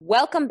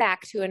Welcome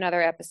back to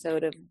another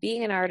episode of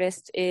Being an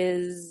Artist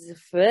is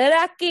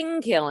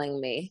Fucking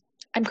Killing Me.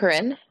 I'm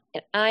Corinne.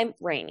 And I'm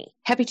Rainy.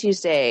 Happy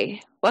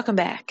Tuesday. Welcome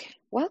back.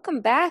 Welcome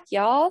back,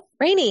 y'all.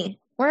 Rainy,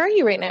 where are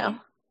you right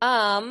now?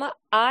 I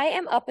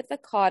am up at the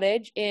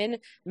cottage in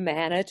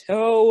Manitoba.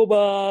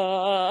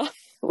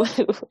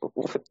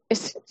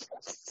 Is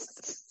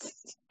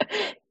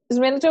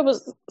Manitoba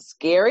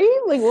scary?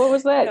 Like, what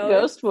was that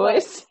ghost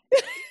voice?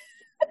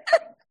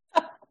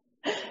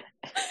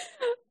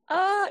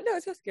 No,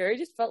 it's so scary. It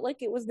just felt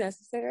like it was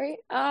necessary.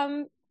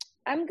 I'm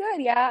good.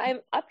 Yeah,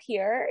 I'm up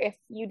here. If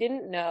you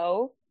didn't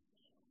know,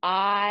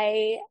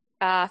 I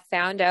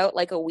found out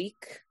like a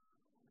week,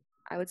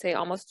 I would say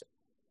almost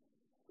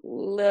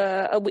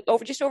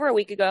just over a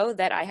week ago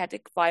that I had to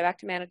fly back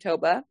to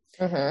Manitoba.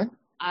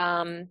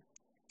 Mm-hmm.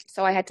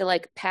 So I had to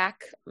like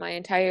pack my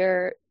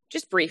entire,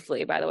 just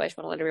briefly, by the way, I just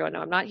want to let everyone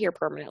know I'm not here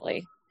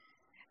permanently.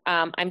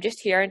 I'm just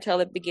here until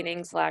the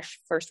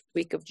beginning/first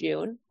week of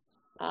June.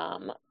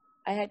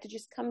 I had to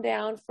just come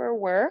down for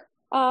work.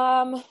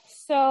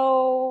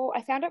 So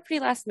I found out pretty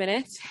last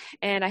minute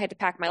and I had to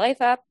pack my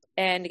life up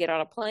and get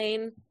on a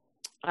plane.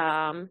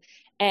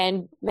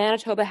 And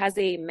Manitoba has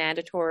a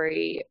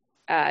mandatory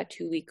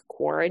 2-week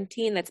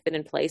quarantine that's been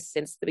in place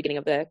since the beginning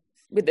of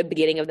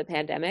the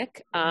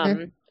pandemic.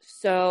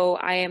 So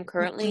I am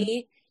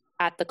currently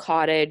at the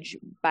cottage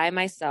by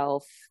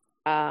myself,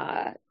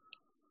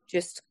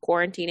 just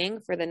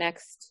quarantining for the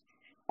next,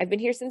 I've been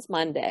here since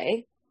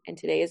Monday. And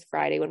today is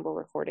Friday when we're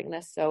recording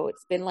this. So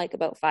it's been like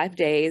about 5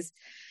 days.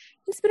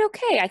 It's been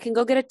okay. I can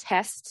go get a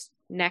test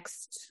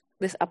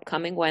this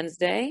upcoming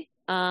Wednesday.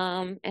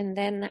 And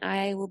then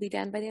I will be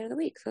done by the end of the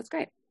week. So it's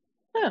great.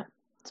 Oh,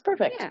 it's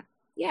perfect.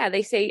 Yeah.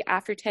 They say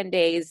after 10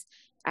 days,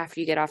 after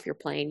you get off your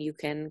plane, you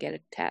can get a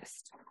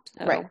test.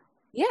 So, right.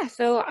 Yeah.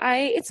 So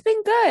it's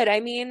been good. I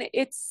mean,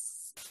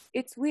 it's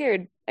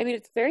weird. I mean,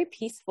 it's very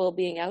peaceful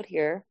being out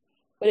here,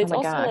 but it's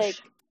also like,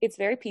 it's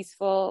very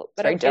peaceful,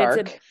 but it's very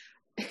dark.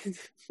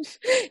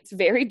 It's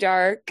very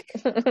dark.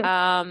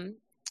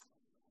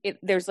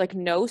 There's like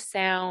no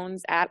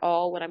sounds at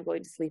all when I'm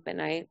going to sleep at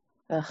night.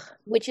 Ugh.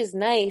 Which is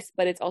nice,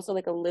 but it's also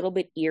like a little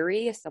bit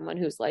eerie as someone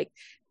who's like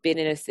been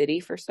in a city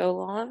for so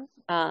long,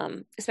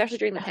 especially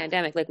during the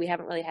pandemic. Like we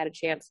haven't really had a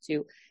chance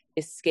to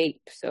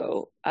escape.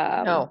 So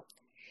no.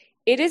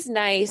 It is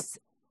nice,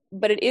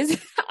 but it is,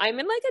 I'm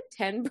in like a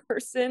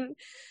 10-person,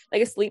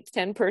 like a sleep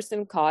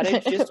 10-person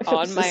cottage just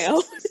on my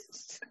own.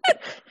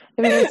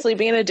 Have you been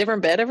sleeping in a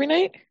different bed every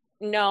night?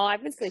 No,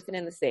 I've been sleeping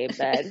in the same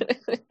bed.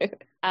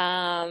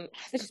 There's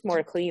just more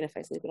to clean if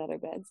I sleep in other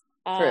beds.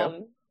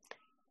 True.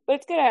 But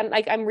it's good.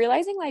 I'm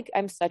realizing like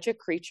I'm such a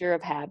creature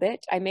of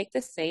habit. I make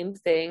the same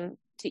thing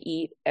to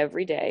eat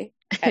every day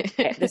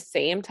at the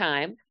same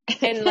time.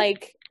 And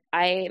like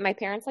my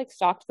parents like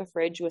stocked the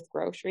fridge with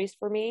groceries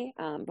for me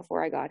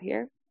before I got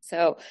here.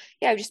 So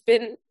yeah, I've just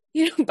been,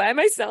 by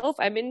myself.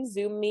 I'm in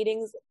Zoom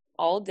meetings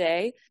all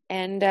day.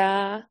 And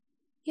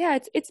yeah,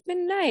 it's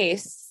been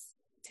nice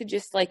to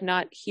just like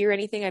not hear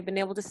anything. I've been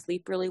able to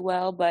sleep really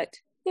well, but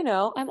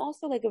I'm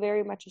also like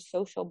very much a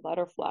social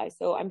butterfly.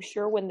 So I'm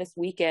sure when this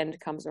weekend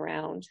comes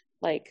around,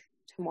 like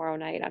tomorrow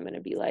night, I'm going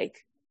to be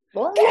like,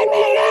 get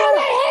me out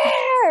of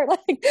here!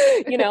 Like,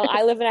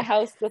 I live in a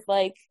house with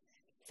like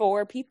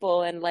 4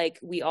 people and like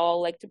we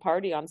all like to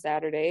party on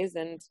Saturdays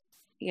and,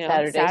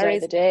 Saturdays are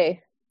the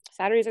day.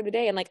 Saturdays are the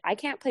day. And like, I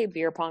can't play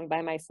beer pong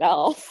by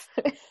myself,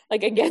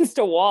 like against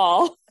a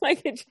wall.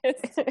 Like it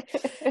just,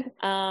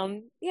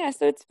 yeah,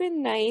 so it's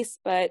been nice,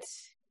 but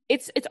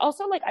it's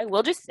also like, I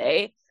will just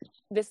say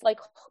this, like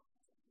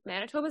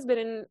Manitoba's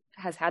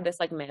has had this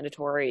like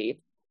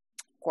mandatory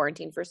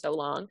quarantine for so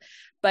long,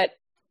 but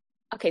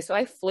okay. So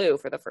I flew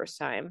for the first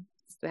time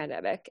since the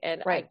pandemic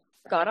and I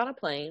got on a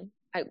plane.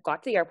 I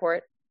got to the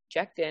airport,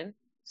 checked in.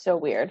 So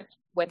weird.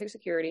 Went through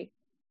security,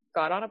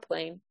 got on a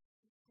plane,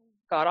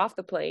 got off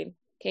the plane,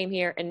 came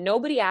here, and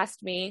nobody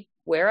asked me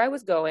where I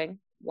was going,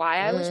 why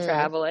I was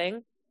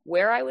traveling,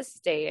 where I was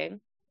staying,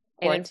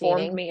 and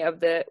informed me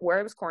of where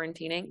I was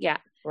quarantining. Yeah.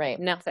 Right.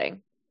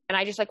 Nothing. And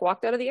I just like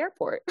walked out of the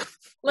airport.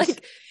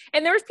 Like,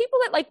 and there was people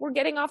that like were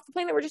getting off the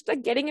plane that were just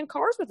like getting in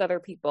cars with other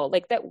people,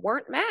 like that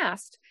weren't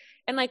masked.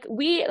 And like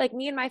me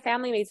and my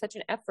family made such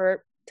an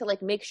effort to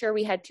like make sure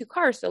we had 2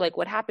 cars. So like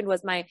what happened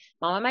was my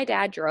mom and my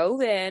dad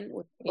drove in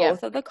with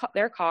both of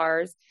their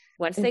cars.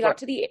 Once they got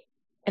to the,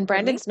 and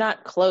Brandon's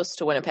not close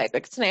to Winnipeg.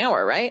 Like it's an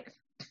hour, right?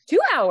 2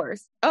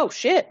 hours. Oh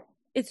shit.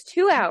 It's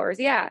 2 hours.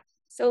 Yeah.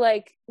 So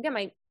like, yeah,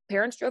 my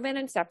parents drove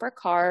in separate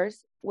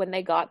cars. When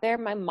they got there,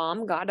 my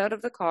mom got out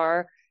of the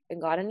car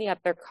and got in the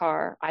other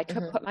car. I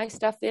put my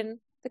stuff in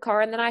the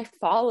car and then I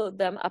followed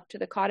them up to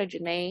the cottage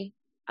and they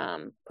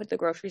put the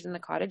groceries in the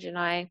cottage and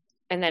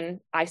then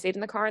I stayed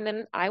in the car and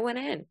then I went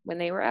in when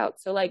they were out.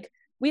 So like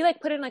we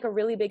like put in like a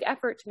really big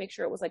effort to make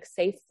sure it was like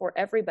safe for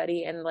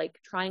everybody and like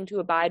trying to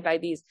abide by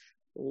these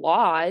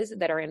laws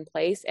that are in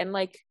place. And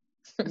like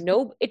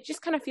it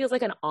just kind of feels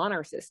like an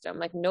honor system.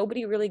 Like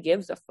nobody really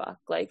gives a fuck.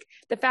 Like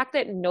the fact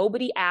that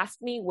nobody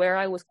asked me where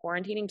I was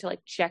quarantining to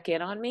like check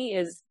in on me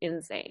is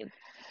insane.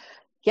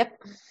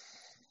 Yep.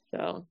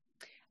 So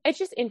it's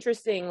just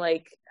interesting,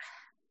 like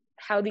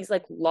how these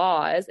like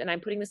laws, and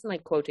I'm putting this in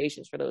like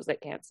quotations for those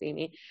that can't see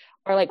me,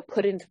 are like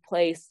put into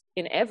place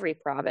in every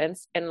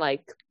province. And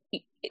like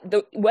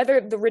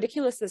whether the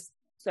ridiculous is,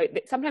 so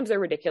sometimes they're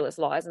ridiculous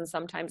laws and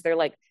sometimes they're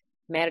like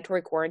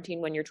mandatory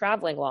quarantine when you're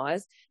traveling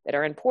laws that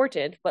are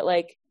important. But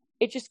like,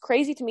 it's just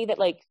crazy to me that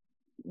like,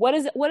 what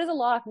is a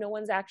law if no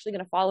one's actually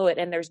going to follow it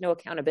and there's no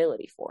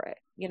accountability for it,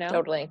 you know?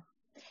 Totally.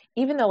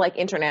 Even though like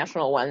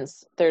international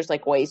ones, there's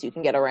like ways you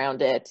can get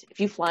around it. If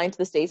you fly into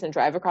the States and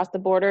drive across the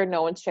border,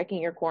 no one's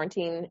checking your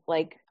quarantine,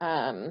 like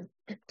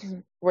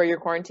where you're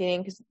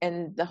quarantining,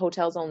 and the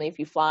hotel's only if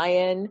you fly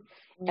in.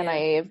 Yeah. And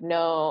I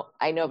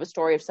know of a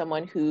story of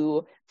someone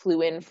who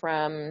flew in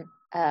from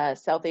a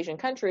South Asian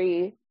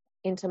country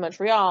into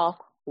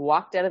Montreal,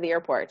 walked out of the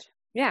airport.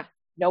 Yeah.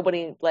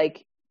 Nobody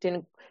like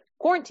didn't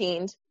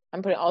quarantined.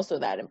 I'm putting also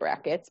that in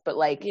brackets, but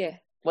like, yeah,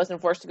 wasn't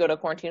forced to go to a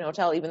quarantine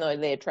hotel, even though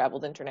they had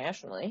traveled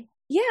internationally.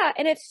 Yeah.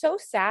 And it's so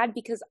sad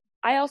because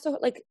I also,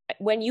 like,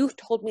 when you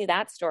told me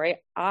that story,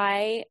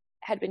 I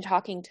had been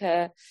talking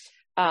to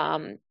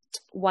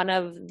one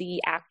of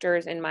the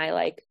actors in my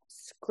like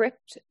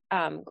script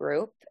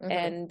group, mm-hmm.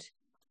 and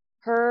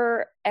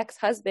her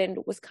ex-husband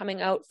was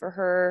coming out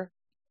for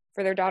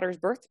their daughter's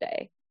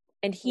birthday.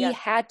 And he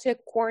had to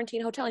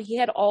quarantine hotel, and he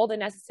had all the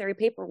necessary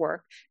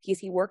paperwork because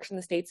he works in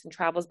the States and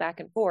travels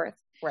back and forth.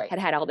 Right.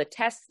 Had all the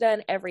tests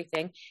done,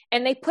 everything.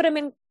 And they put him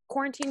in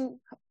quarantine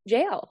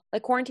jail,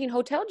 like quarantine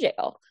hotel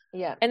jail.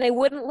 Yeah. And they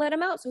wouldn't let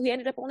him out. So he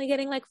ended up only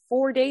getting like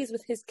 4 days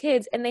with his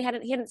kids, and he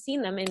hadn't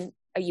seen them in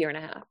a year and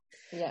a half.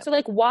 Yeah. So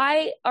like,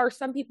 why are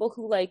some people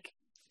who like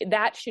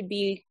they should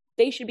be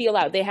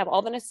allowed? They have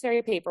all the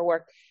necessary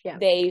paperwork. Yeah.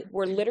 They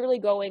were literally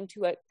going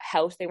to a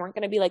house. They weren't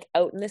going to be like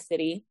out in the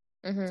city.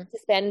 Mm-hmm. To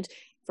spend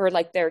for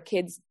like their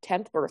kid's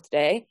 10th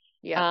birthday.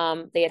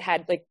 Yeah. They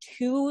had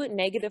 2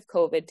 negative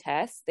COVID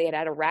tests. They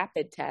had a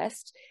rapid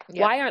test.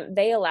 Yeah. Why aren't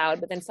they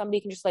allowed? But then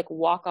somebody can just like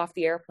walk off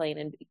the airplane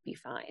and be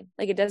fine.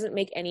 Like, it doesn't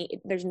make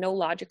there's no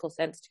logical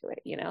sense to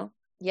it, you know?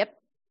 Yep.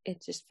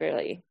 It's just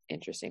fairly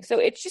interesting. So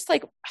it's just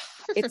like,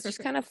 it's just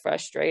kind of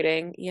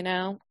frustrating, you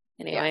know?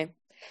 Anyway,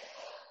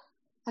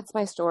 that's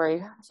my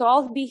story. So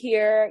I'll be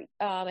here.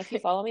 If you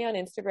follow me on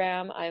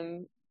Instagram,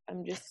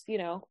 I'm just, you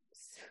know,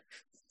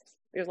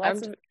 there's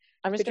lots of.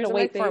 I'm just going to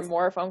wait for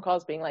more phone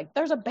calls being like,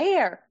 "There's a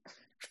bear."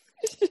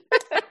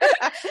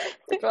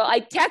 Well, I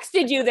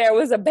texted you there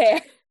was a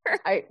bear.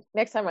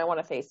 Next time I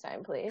want to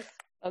FaceTime, please.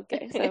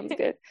 Okay, sounds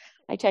good.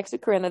 I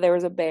texted Corinna there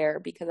was a bear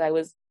because I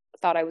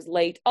thought I was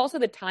late. Also,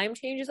 the time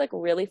change is like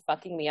really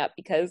fucking me up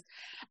because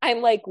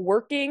I'm like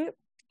working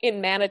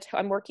in Manitoba.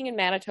 I'm working in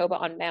Manitoba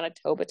on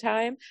Manitoba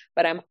time,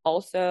 but I'm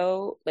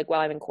also like, while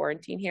I'm in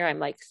quarantine here, I'm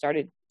like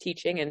started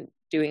teaching and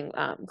doing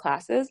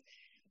classes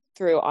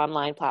through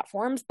online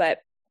platforms. But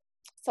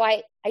so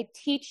I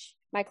teach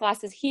my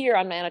classes here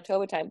on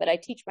Manitoba time, but I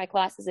teach my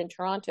classes in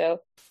Toronto,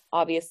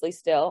 obviously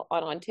still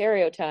on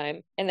Ontario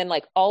time. And then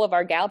like all of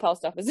our Gal Pal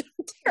stuff is in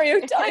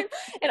Ontario time,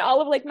 and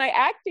all of like my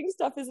acting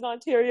stuff is in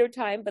Ontario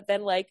time. But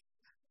then like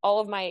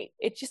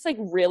it's just like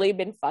really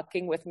been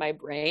fucking with my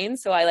brain.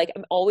 So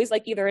I'm always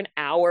like either an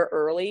hour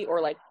early or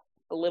like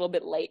a little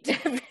bit late to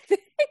everything.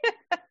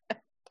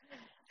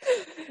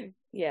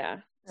 Yeah.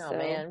 Oh,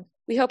 man.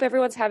 We hope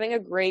everyone's having a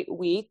great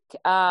week.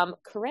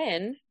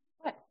 Corinne,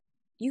 what?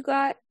 You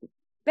got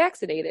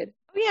vaccinated.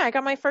 Oh, yeah. I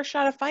got my first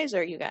shot of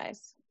Pfizer, you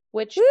guys,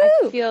 which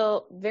Woo! I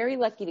feel very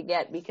lucky to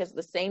get because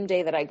the same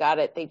day that I got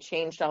it, they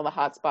changed all the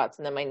hotspots,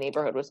 and then my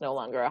neighborhood was no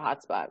longer a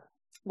hotspot.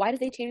 Why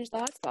did they change the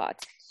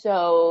hotspots?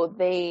 So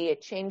they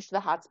changed the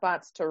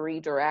hotspots to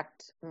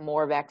redirect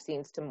more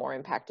vaccines to more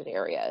impacted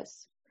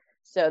areas.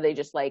 So they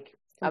just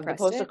of the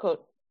postal code,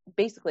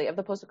 basically of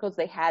the postal codes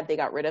they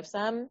got rid of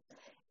some.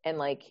 And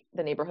like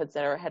the neighborhoods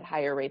that had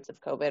higher rates of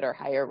COVID or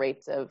higher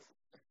rates of,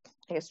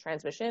 I guess,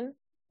 transmission,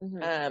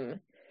 mm-hmm.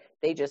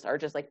 They just are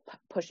just like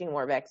pushing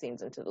more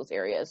vaccines into those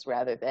areas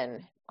rather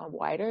than a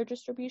wider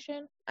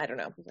distribution. I don't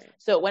know. Mm-hmm.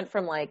 So it went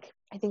from I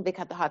think they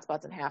cut the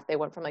hotspots in half. They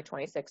went from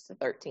 26 to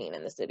 13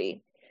 in the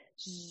city.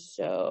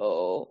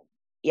 So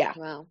yeah,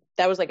 wow,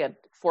 that was like a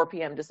 4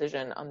 p.m.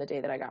 decision on the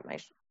day that I got my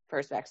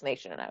first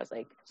vaccination. And I was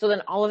like, so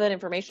then all of that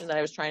information that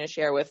I was trying to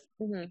share with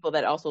mm-hmm. people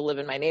that also live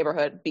in my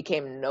neighborhood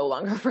became no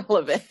longer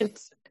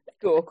relevant.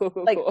 Cool.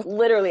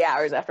 Literally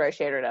hours after I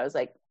shared it, I was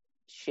like,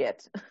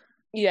 shit.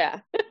 Yeah.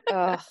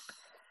 Ugh,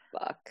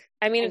 fuck.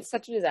 I mean, it's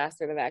such a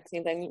disaster, the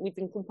vaccines. I mean, we've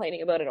been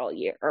complaining about it all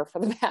year, or for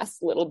the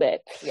past little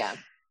bit. Yeah.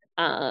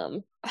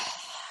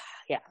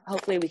 Yeah.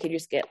 Hopefully we can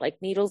just get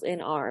needles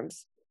in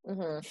arms.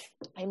 Mm-hmm.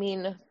 I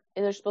mean,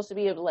 they're supposed to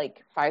be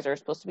Pfizer is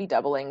supposed to be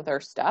doubling their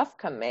stuff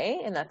come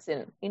May, and that's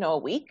in, a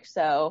week.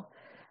 So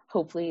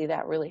hopefully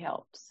that really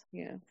helps.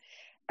 Yeah.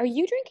 Are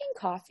you drinking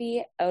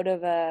coffee out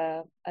of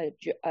a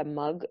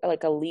mug,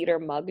 like a liter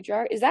mug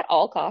jar? Is that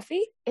all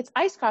coffee? It's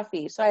iced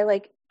coffee. So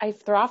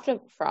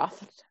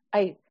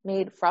I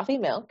made frothy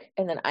milk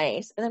and then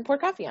ice and then poured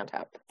coffee on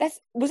top.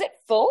 Was it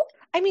full?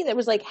 I mean, it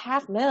was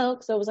half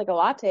milk. So it was like a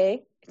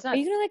latte. It's not. Are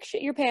you going to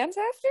shit your pants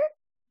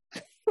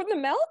after? From the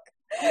milk?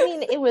 I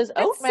mean, it was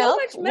oat It's milk.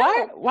 so much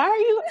milk. Why are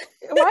you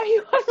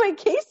on my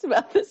case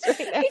about this right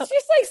now? It's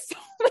just like so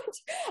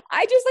much.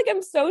 I just like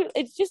I'm so.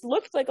 It just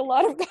looks like a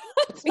lot of coffee.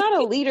 It's not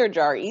a liter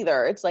jar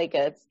either. It's like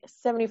a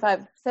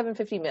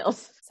 750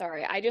 mils.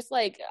 Sorry, I just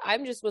like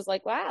I'm just was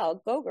like,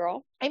 wow, go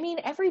girl. I mean,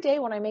 every day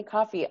when I make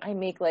coffee, I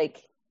make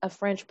like a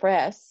French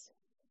press,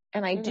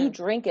 and I do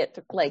drink it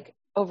like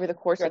over the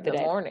course of the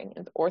morning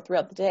or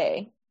throughout the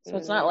day. So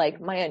it's not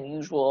like my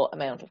unusual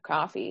amount of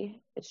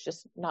coffee. It's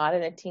just not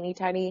in a teeny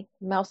tiny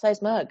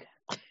mouse-sized mug.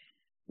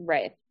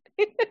 Right.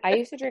 I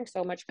used to drink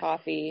so much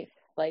coffee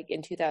like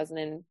in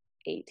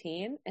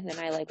 2018, and then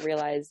I like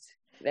realized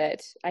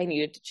that I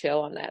needed to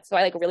chill on that. So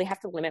I like really have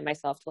to limit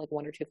myself to like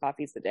 1 or 2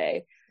 coffees a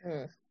day.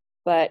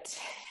 But,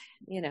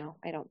 you know,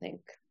 I don't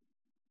think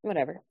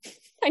whatever.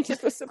 I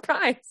just was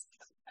surprised.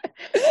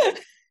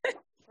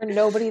 For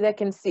nobody that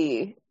can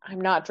see, I'm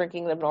not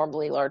drinking the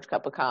normally large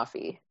cup of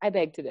coffee. I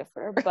beg to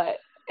differ, but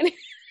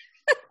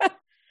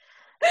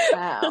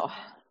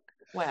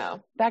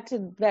Wow. Back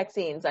to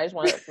vaccines. I just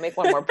want to make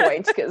one more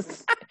point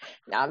because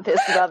now I'm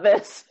pissed about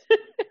this.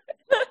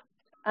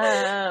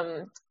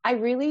 I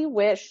really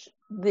wish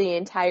the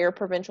entire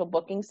provincial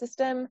booking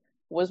system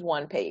was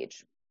one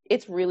page.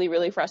 It's really,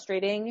 really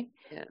frustrating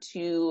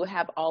to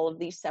have all of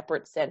these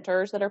separate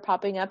centers that are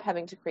popping up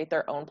having to create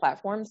their own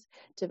platforms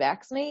to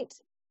vaccinate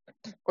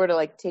or to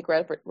like take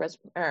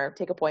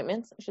take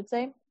appointments, I should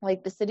say.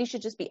 Like the city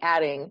should just be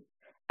adding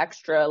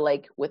extra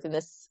like within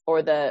this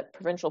or the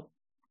provincial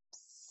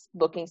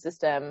booking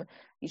system.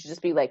 You should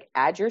just be like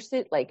add your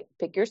city, like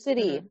pick your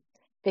city,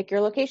 pick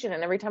your location,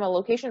 and every time a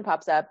location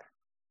pops up,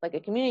 like a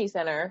community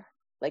center,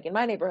 like in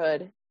my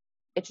neighborhood,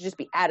 it should just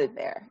be added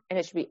there, and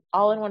it should be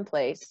all in one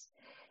place.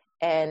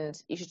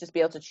 And you should just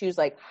be able to choose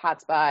like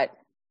hotspot,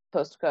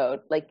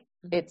 postcode. Like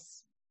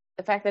it's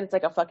the fact that it's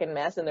like a fucking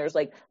mess, and there's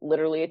like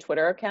literally a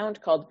Twitter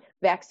account called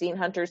Vaccine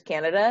Hunters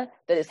Canada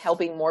that is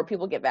helping more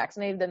people get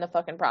vaccinated than the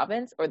fucking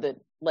province or the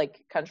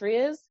like country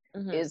is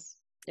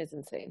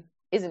insane.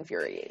 Is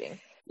infuriating.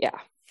 Yeah.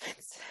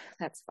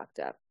 That's fucked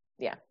up.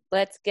 Yeah.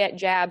 Let's get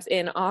jabs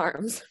in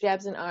arms.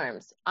 Jabs in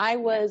arms. I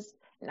was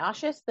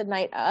nauseous the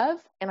night of,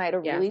 and I had a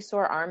really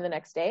sore arm the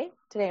next day.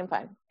 Today I'm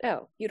fine.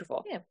 Oh,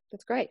 beautiful. Yeah.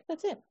 That's great.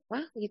 That's it.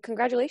 Wow.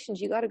 Congratulations.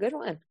 You got a good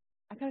one.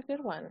 I got a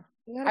good one.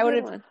 I would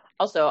have.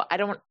 Also, I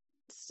don't want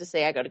to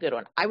say I got a good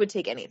one. I would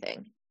take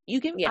anything.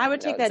 I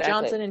would take that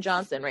Johnson &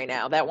 Johnson right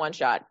now. That one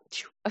shot.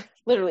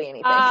 Literally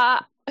anything.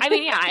 I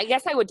mean, yeah, I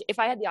guess I would, if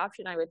I had the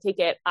option, I would take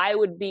it. I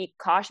would be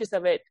cautious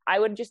of it. I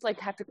would just like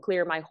have to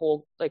clear my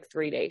whole like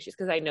 3 days just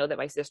because I know that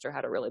my sister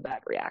had a really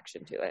bad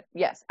reaction to it.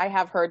 Yes. I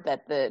have heard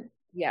that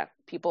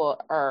people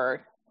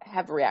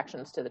have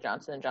reactions to the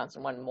Johnson &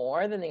 Johnson one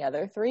more than the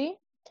other 3.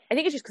 I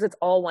think it's just because it's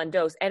all one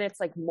dose and it's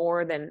like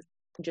more than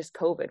just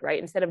COVID, right?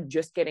 Instead of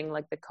just getting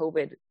like the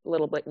COVID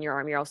little bit in your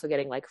arm, you're also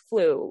getting like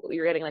flu.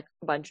 You're getting like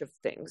a bunch of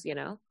things, you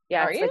know?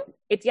 Yeah. Are you? Like,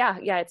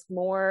 it's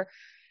more,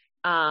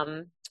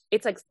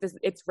 it's like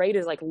its rate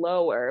is like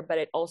lower, but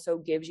it also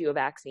gives you a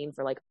vaccine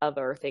for like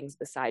other things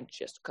besides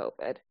just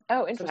COVID.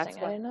 Oh,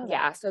 interesting. I didn't know that.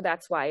 Yeah, so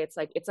that's why it's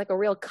like a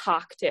real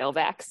cocktail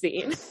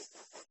vaccine. It's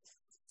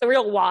a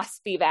real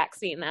waspy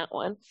vaccine, that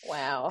one.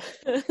 Wow.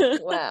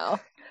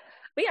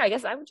 But yeah, I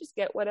guess I would just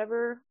get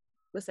whatever.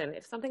 Listen,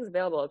 if something's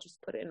available, just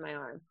put it in my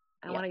arm.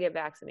 I want to get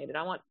vaccinated.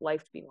 I want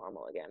life to be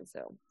normal again,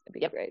 so it'd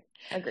be great.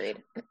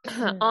 Agreed.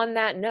 On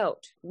that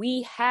note,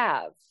 we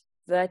have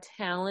the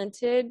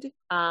talented,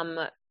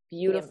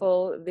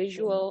 beautiful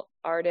visual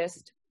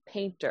artist,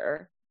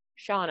 painter,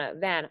 Shauna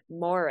Van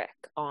Morik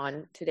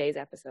on today's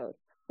episode.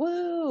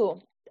 Woo!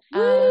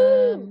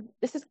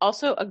 This is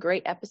also a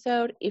great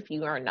episode if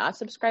you are not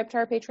subscribed to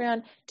our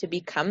Patreon to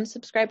become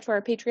subscribed to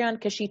our Patreon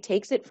because she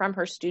takes it from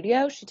her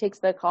studio. She takes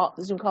the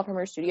Zoom call from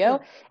her studio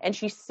and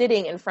she's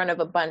sitting in front of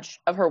a bunch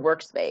of her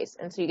workspace.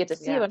 And so you get to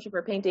see a bunch of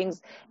her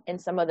paintings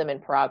and some of them in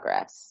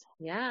progress.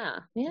 Yeah,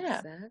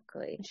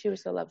 exactly. She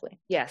was so lovely.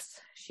 Yes,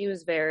 she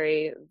was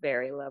very,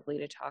 very lovely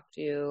to talk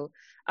to.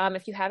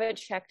 If you haven't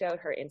checked out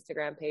her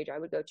Instagram page, I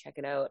would go check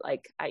it out.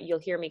 Like you'll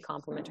hear me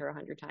compliment her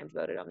 100 times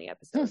about it on the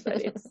episode,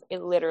 but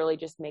it literally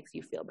just makes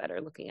you feel better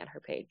looking at her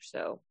page.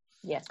 So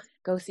yes,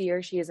 go see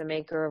her. She is a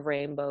maker of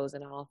rainbows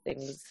and all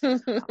things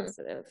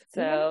positive.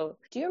 So,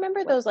 do you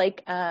remember those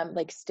like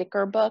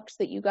sticker books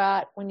that you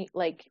got when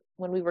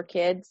we were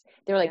kids?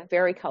 They were like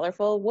very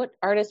colorful. What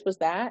artist was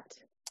that?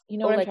 You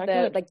know what I'm talking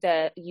about? Like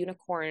the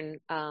unicorn,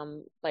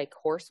 like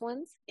horse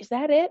ones. Is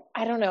that it?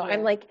 I don't know. Yeah.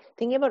 I'm like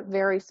thinking about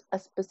a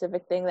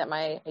specific thing that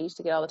I used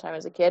to get all the time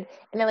as a kid,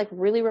 and it like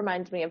really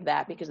reminds me of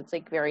that because it's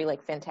like very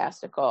like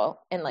fantastical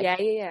and like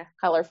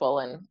colorful.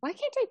 And why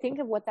can't I think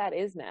of what that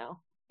is now?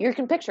 You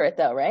can picture it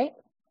though, right?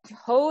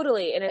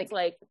 Totally. And it's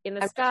like in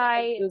the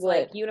sky, it's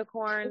like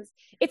unicorns.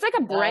 It's like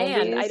a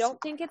brand. 90s. I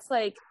don't think it's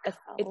like a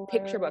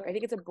picture book. I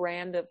think it's a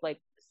brand of like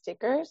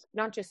stickers,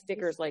 not just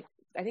stickers. Like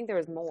I think there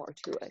was more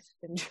to it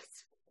than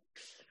just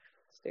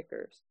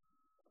stickers.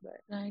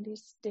 But 90s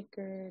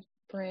stickers,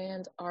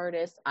 brand,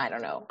 artist. I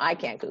don't know. I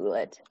can't Google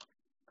it.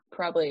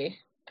 Probably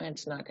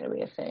it's not going to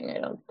be a thing. I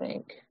don't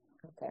think.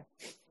 Okay.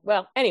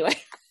 Well, anyway.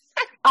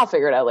 I'll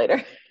figure it out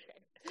later.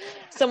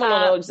 Someone will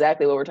know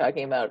exactly what we're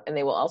talking about, and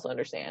they will also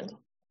understand.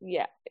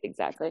 Yeah,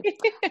 exactly.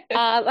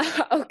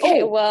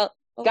 Okay, well.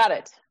 Got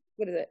it.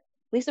 What is it?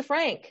 Lisa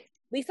Frank.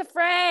 Lisa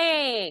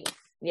Frank!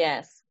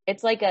 Yes.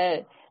 It's like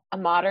a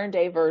modern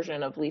day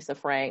version of Lisa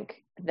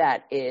Frank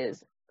that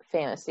is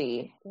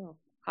fantasy.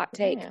 Hot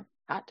take. Yeah.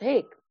 Hot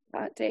take.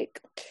 I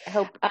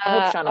hope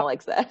Shauna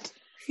likes that.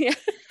 Yeah.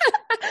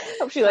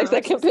 Hope she likes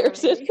that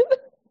comparison.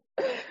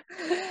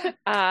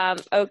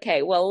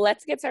 Okay, well,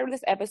 let's get started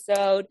with this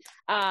episode.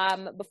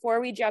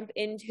 Before we jump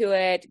into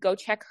it, go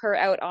check her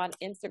out on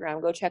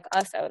Instagram. Go check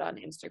us out on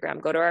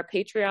Instagram. Go to our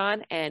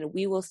Patreon, and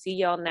we will see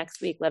y'all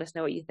next week. Let us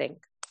know what you think.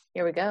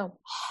 Here we go.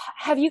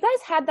 Have you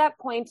guys had that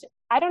point?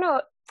 I don't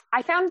know.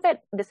 I found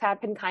that this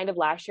happened kind of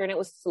last year, and it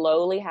was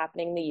slowly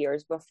happening the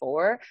years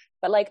before.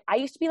 But like, I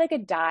used to be like a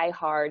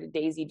diehard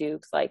Daisy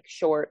Dukes, like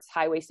shorts,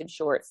 high-waisted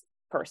shorts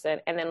person.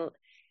 And then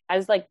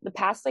as like the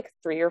past like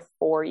 3 or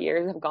 4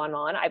 years have gone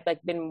on, I've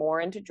like been more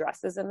into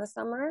dresses in the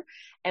summer.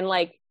 And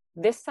like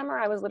this summer,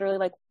 I was literally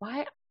like,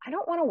 why? I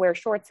don't want to wear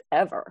shorts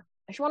ever.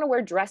 I just want to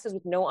wear dresses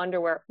with no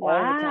underwear all the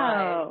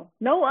time.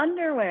 No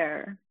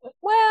underwear.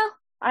 Well,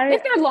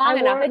 if they're long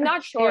enough, and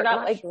not short,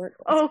 not like short.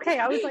 Oh, okay,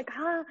 I was like,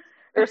 huh.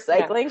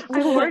 Recycling.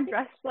 I wore a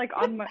dress like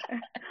on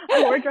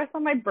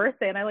my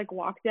birthday, and I like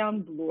walked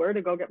down Bloor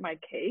to go get my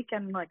cake,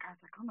 and like I was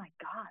like, oh my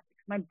god,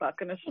 is my butt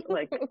gonna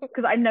like,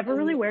 because I never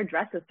really wear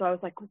dresses, so I was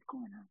like, what's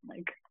going on?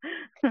 Like,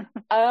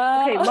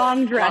 okay,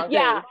 long dresses.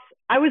 Yeah,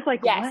 I was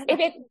like, yes.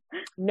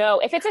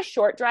 What? If it's a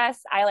short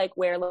dress, I like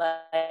wear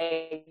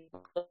like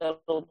a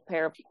little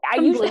pair of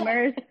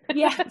bloomers.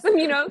 Yeah,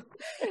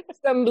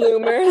 some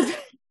bloomers.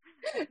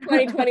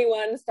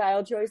 2021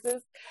 style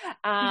choices.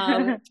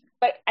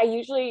 But I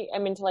usually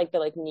am into like the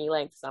like knee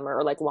length summer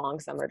or like long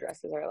summer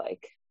dresses are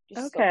like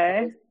just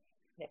okay.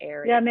 So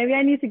airy. Yeah, maybe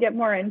I need to get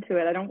more into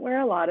it. I don't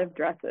wear a lot of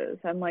dresses.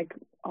 I'm like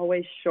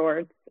always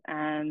shorts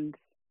and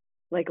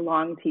like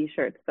long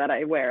t-shirts that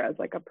I wear as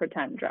like a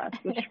pretend dress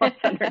with shorts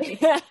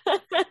underneath.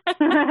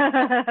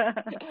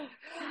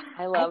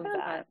 I love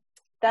that.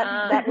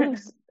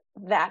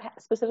 That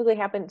specifically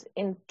happened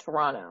in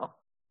Toronto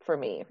for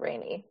me,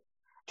 Rainy.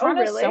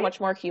 Toronto's really? so much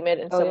more humid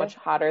and so much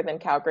hotter than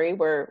Calgary,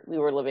 where we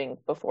were living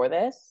before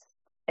this.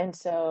 And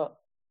so,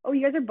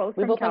 you guys are both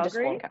from Calgary? Went to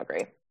school in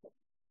Calgary.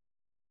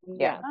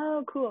 Yeah.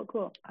 Oh,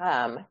 cool.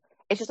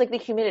 It's just like the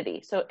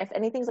humidity. So if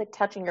anything's like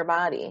touching your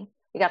body,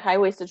 you got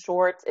high-waisted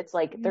shorts. It's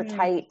like they're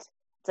tight.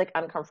 It's like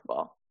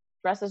uncomfortable.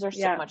 Dresses are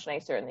so much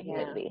nicer in the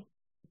humidity.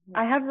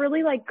 I have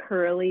really like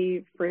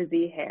curly,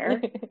 frizzy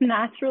hair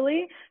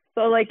naturally.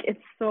 So like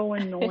it's so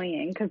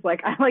annoying because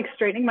like I'm like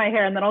straightening my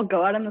hair and then I'll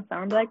go out in the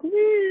summer and be like,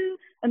 woo!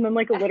 And then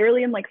like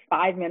literally in like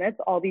 5 minutes,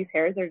 all these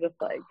hairs are just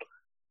like,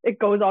 it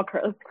goes all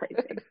curly. It's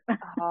crazy.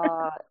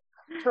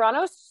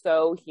 Toronto's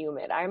so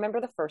humid. I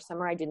remember the first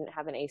summer I didn't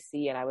have an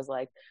AC and I was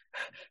like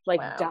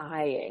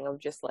dying of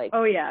just like,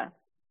 oh yeah,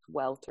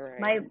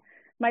 sweltering.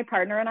 My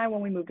partner and I,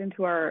 when we moved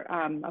into our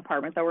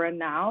apartment that we're in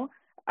now,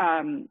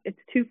 it's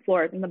 2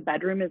 floors and the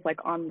bedroom is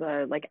like on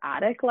the like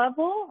attic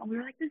level, and we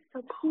were like, this is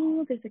so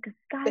cool, there's like a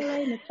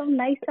skylight and it's so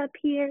nice up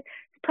here,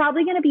 it's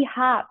probably gonna be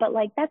hot but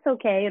like that's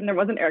okay. And there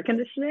wasn't air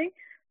conditioning.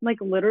 Like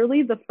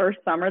literally the first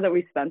summer that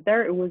we spent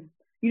there, it was,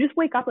 you just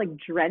wake up like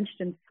drenched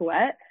in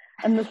sweat,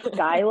 and the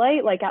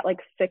skylight like at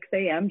like 6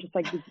 a.m. just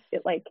like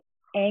it like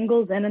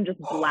angles in and just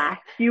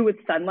blasts you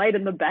with sunlight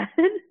in the bed.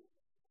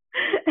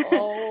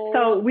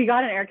 So we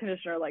got an air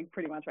conditioner like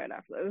pretty much right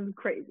after that. It was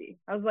crazy.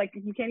 I was like,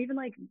 you can't even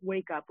like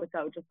wake up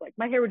without just like,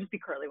 my hair would just be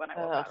curly when I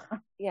woke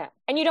up. Yeah,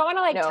 and you don't want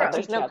to like touch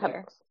each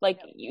other. Like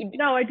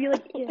I'd be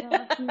like,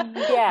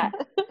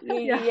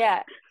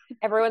 yeah.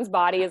 Everyone's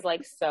body is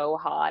like so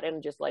hot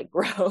and just like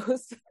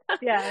gross.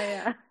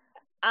 Yeah.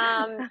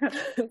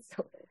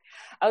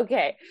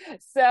 Okay,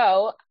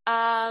 so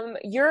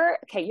you're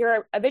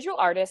a visual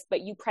artist,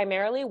 but you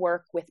primarily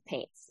work with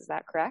paints. Is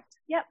that correct?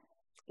 Yep.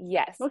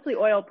 Yes. Mostly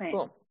oil paint.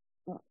 Cool.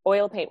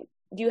 Oil paint.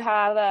 Do you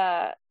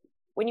have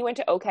when you went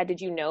to OCAD,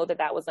 did you know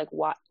that was like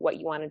what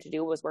you wanted to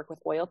do was work with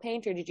oil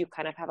paint, or did you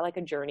kind of have like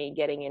a journey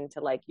getting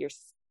into like your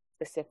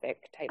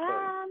specific type of?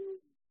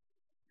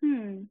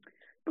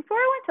 Before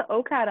I went to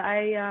OCAD,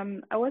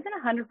 I wasn't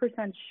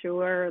 100%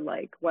 sure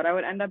like what I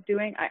would end up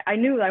doing. I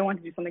knew that I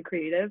wanted to do something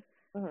creative.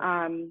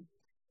 Mm-hmm.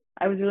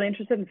 I was really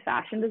interested in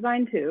fashion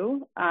design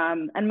too.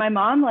 And my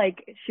mom,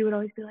 like, she would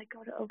always be like,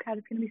 go to OCAD,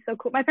 it's going to be so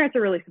cool. My parents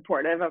are really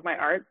supportive of my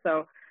art.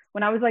 So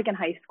when I was like in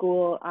high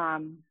school, I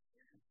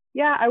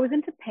was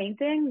into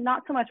painting,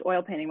 not so much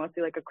oil painting,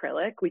 mostly like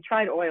acrylic. We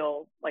tried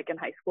oil like in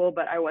high school,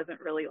 but I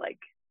wasn't really like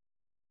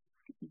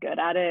good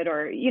at it,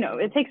 or,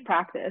 it takes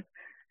practice.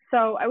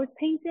 So I was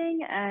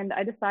painting and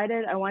I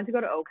decided I wanted to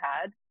go to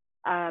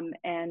OCAD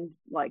and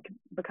like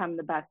become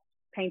the best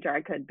painter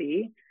I could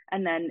be.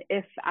 And then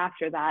if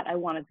after that I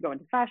wanted to go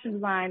into fashion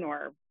design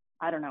or,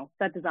 I don't know,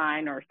 set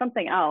design or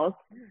something else,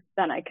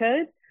 then I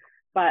could.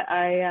 But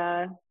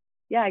I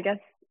guess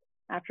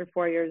after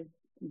 4 years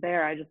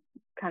there, I just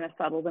kind of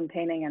settled in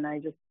painting, and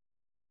I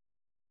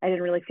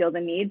didn't really feel the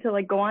need to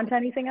like go on to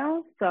anything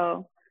else.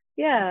 So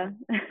yeah.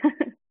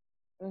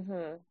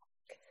 Mm-hmm.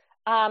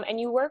 And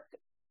you work,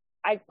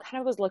 I kind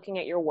of was looking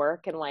at your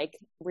work and like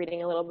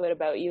reading a little bit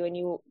about you, and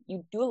you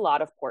do a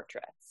lot of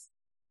portraits.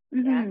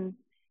 Yeah. Mm-hmm.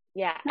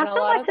 Yeah. And Not a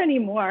so lot much of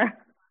anymore.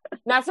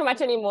 not so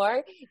much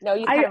anymore. No,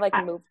 you kind of like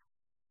moved.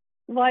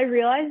 Well, I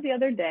realized the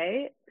other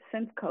day,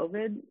 since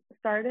COVID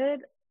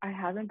started, I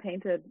haven't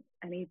painted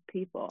any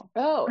people.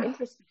 Oh,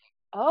 interesting.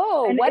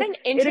 Oh, And what an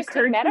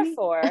interesting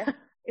metaphor.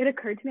 It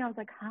occurred to me, I was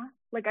like, huh?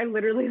 Like I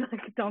literally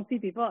like don't see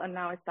people, and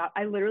now I stop.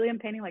 I literally am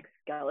painting like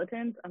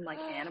skeletons and like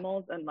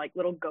animals and like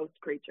little ghost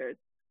creatures.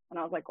 And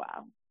I was like,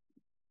 wow.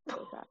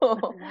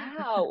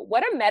 Wow,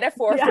 what a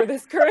metaphor Yeah. for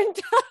this current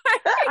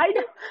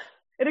time.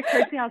 It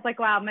occurred to me, I was like,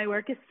 wow, my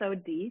work is so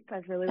deep.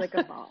 I've really like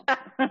evolved.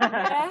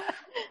 Yeah.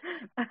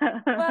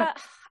 But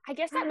I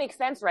guess that makes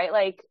sense, right?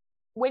 Like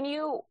when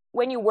you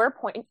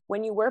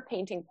were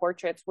painting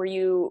portraits, were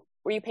you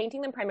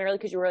painting them primarily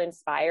because you were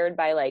inspired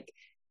by like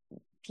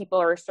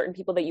people or certain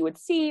people that you would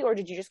see, or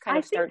did you just kind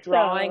of start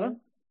drawing? So.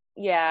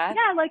 Yeah.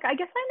 Yeah, like I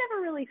guess I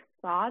never really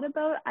thought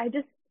about I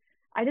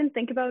didn't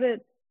think about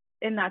it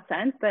in that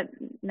sense, but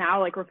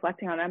now like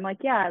reflecting on it, I'm like,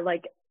 yeah,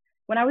 like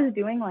when I was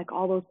doing like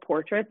all those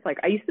portraits, like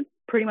I used to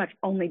pretty much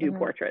only do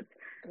portraits.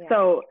 Yeah.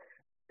 So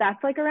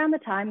that's like around the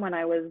time when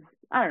I was,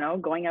 I don't know,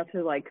 going out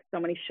to like so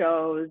many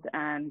shows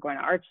and going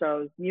to art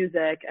shows,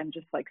 music, and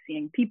just like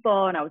seeing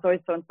people. And I was always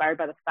so inspired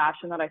by the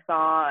fashion that I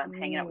saw and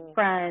hanging out with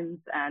friends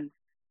and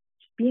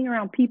just being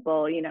around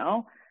people, you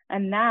know.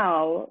 And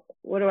now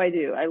what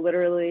do? I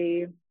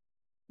literally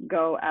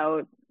go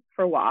out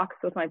for walks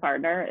with my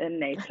partner in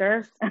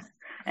nature.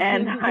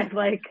 And I'm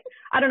like,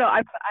 I don't know,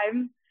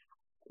 I'm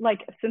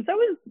like, since I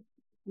was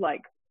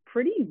like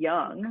pretty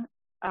young,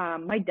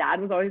 my dad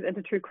was always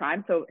into true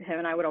crime, so him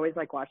and I would always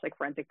like watch like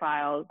Forensic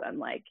Files and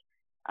like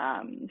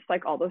just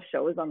like all those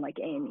shows on like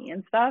A&E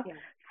and stuff. Yeah.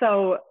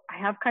 So I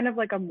have kind of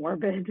like a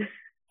morbid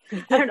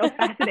I don't know,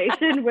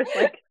 fascination with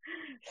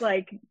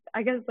like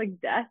I guess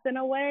like death in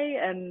a way,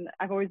 and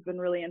I've always been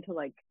really into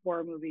like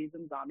horror movies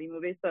and zombie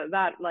movies, so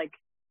that like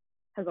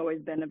has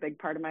always been a big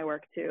part of my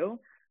work too.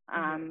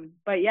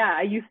 But yeah,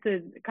 I used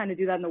to kind of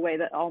do that in the way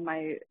that all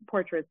my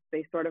portraits,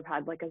 they sort of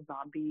had like a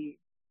zombie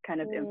kind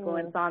of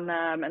influence on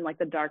them, and like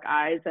the dark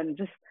eyes, and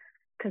just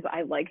because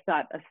I liked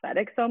that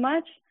aesthetic so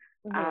much.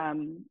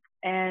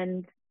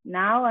 And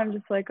now I'm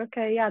just like,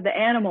 okay, yeah, the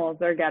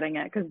animals are getting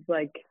it, because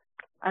like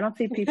I don't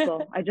see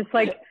people. I just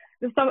like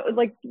some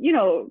like, you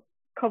know,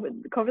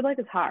 COVID life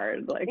is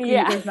hard. Like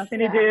there's nothing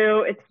to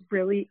do. It's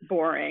really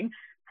boring.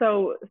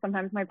 So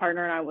sometimes my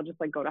partner and I will just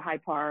like go to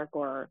Hyde Park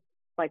or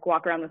like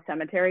walk around the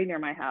cemetery near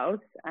my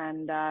house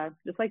and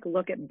just like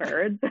look at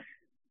birds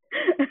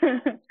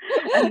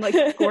and like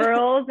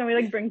squirrels, and we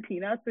like bring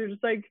peanuts. We're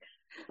just like,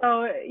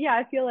 so yeah,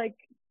 I feel like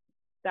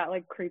that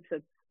like creeps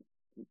its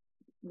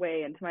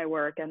way into my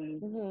work.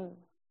 And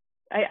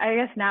I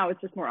guess now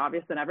it's just more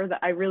obvious than ever that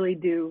I really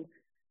do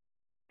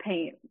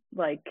paint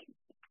like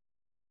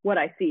what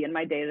I see in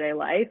my day-to-day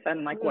life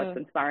and like what's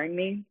inspiring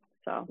me.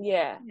 So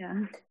yeah,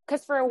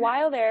 because for a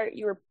while there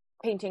you were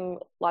painting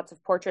lots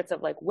of portraits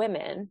of like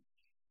women,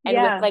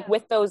 and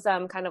with those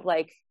kind of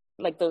like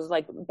those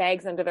like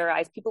bags under their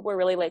eyes, people were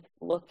really like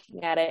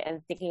looking at it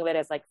and thinking of it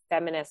as like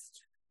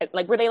feminist.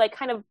 Like were they like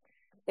kind of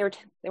they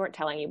weren't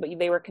telling you, but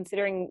they were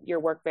considering your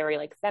work very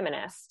like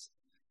feminist.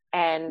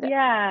 And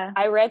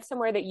I read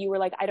somewhere that you were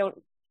like,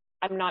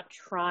 I'm not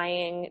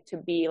trying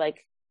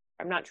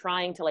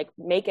to like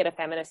make it a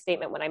feminist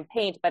statement when I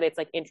paint, but it's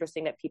like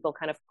interesting that people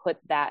kind of put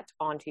that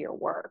onto your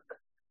work.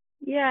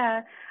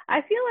 Yeah,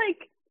 I feel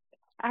like,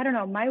 I don't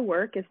know, my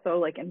work is so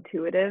like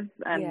intuitive,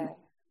 and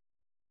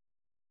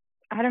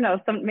I don't know,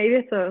 maybe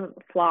it's a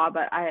flaw,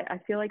 but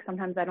I feel like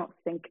sometimes I don't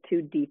think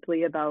too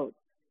deeply about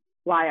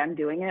why I'm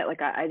doing it.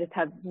 Like I just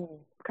have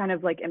kind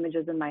of like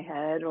images in my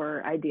head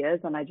or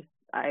ideas, and I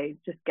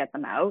just get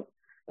them out.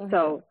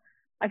 So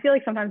I feel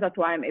like sometimes that's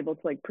why I'm able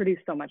to like produce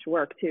so much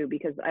work too,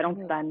 because I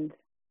don't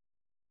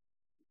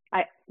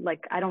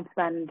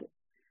spend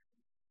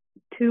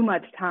too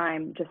much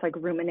time just like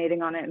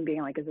ruminating on it and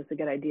being like, is this a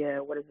good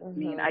idea? What does this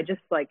mean? I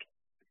just like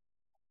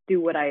do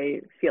what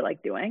I feel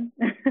like doing.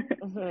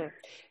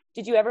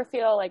 Did you ever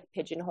feel like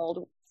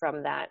pigeonholed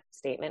from that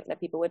statement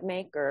that people would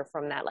make, or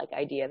from that like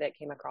idea that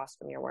came across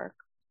from your work?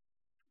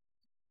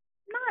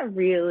 Not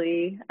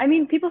really. I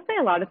mean, people say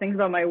a lot of things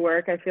about my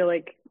work. I feel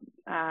like,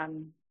 I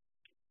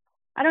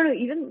don't know,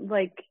 even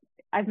like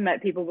I've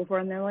met people before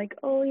and they're like,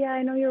 oh yeah,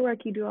 I know your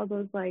work. You do all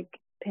those like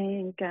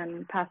pink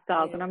and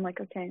pastels. And I'm like,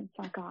 okay,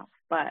 fuck off.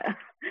 But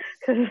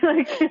cause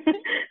like,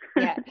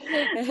 yeah,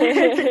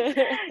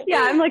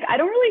 I'm like, I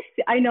don't really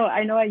see, I know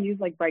I use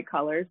like bright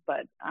colors,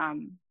 but,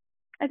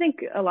 I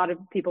think a lot of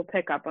people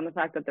pick up on the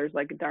fact that there's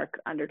like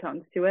dark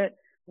undertones to it.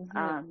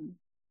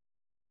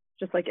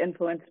 Just like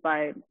influenced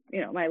by, you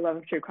know, my love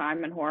of true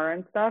crime and horror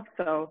and stuff.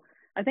 So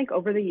I think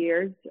over the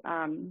years,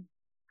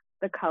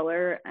 the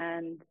color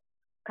and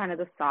kind of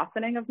the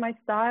softening of my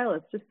style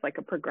is just like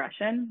a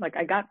progression. Like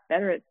I got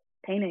better at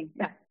painting.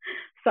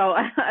 So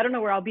I don't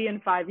know where I'll be in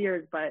 5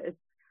 years, but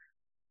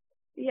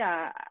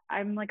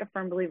I'm like a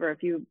firm believer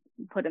if you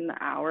put in the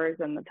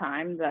hours and the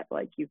time that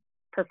like you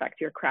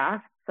perfect your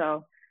craft.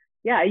 So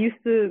yeah,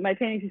 my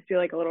paintings used to be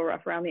like a little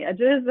rough around the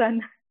edges,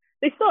 and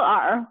they still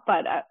are,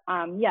 but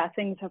yeah,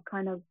 things have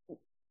kind of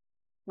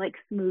like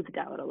smoothed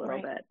out a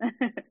little bit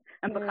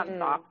and become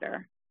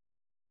softer.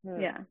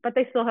 Yeah, but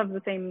they still have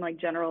the same like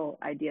general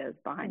ideas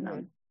behind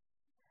them.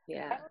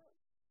 Yeah.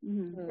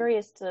 I'm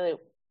curious to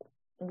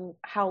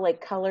how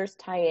like colors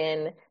tie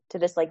in to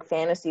this like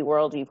fantasy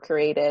world you've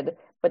created,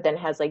 but then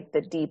has like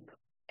the deep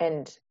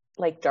and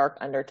like dark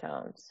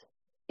undertones.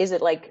 Is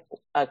it like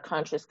a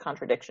conscious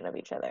contradiction of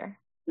each other?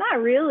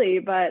 Not really,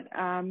 but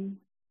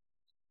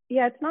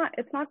yeah,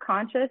 it's not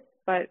conscious,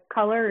 but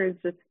color is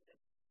just,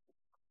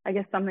 I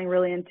guess, something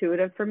really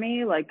intuitive for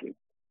me. Like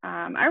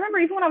I remember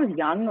even when I was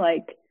young,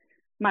 like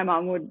my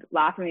mom would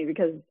laugh at me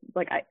because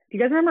like do you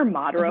guys remember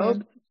mod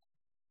robes?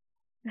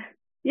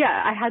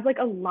 Yeah, I had like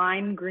a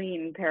lime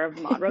green pair of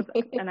mod robes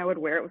and I would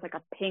wear it with like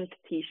a pink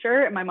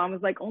t-shirt, and my mom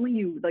was like, only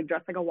you like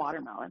dress like a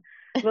watermelon.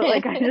 But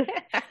like I just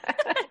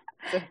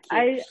so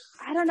I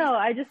don't know,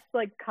 I just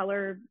like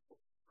color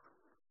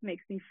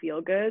makes me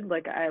feel good.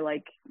 Like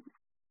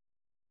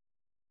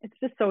it's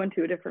just so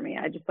intuitive for me.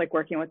 I just like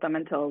working with them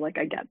until like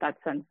I get that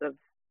sense of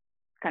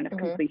kind of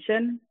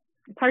completion.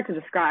 It's hard to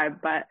describe,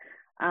 but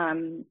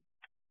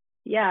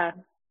yeah,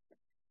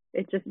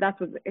 that's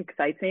what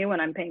excites me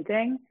when I'm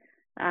painting.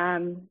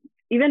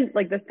 Even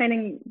like this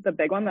painting, the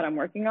big one that I'm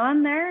working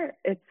on there,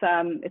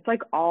 it's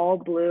like all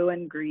blue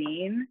and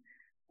green,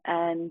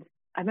 and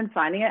I've been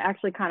finding it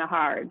actually kind of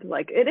hard.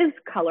 Like it is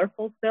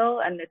colorful still,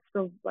 and it's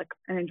still like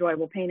an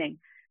enjoyable painting,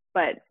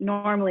 but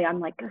normally I'm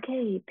like,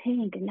 okay,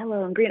 pink and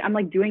yellow and green. I'm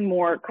like doing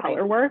more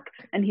color work,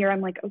 and here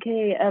I'm like,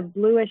 okay, a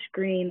bluish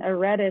green, a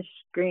reddish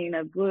green,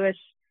 a bluish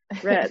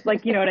red,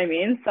 like, you know what I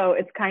mean? So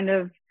it's kind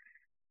of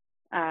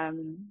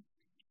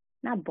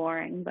not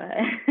boring, but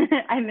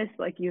I miss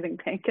like using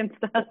pink and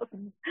stuff.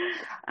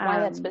 Why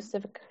that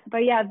specific?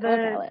 But yeah,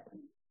 color palette?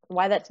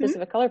 Why that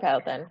specific color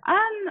palette then?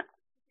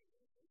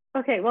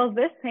 Okay, well,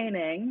 this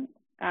painting,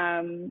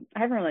 I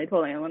haven't really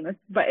told anyone this,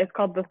 but it's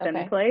called The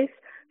Thin Place.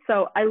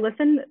 So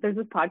there's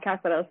this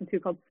podcast that I listen to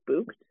called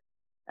Spooked,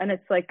 and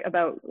it's like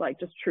about like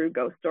just true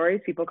ghost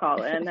stories. People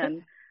call in,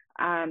 and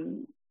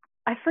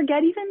I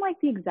forget even like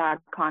the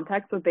exact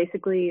context, but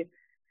basically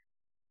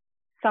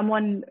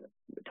someone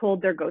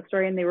told their ghost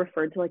story and they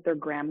referred to like their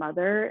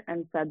grandmother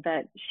and said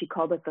that she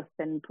called it the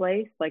thin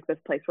place, like this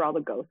place where all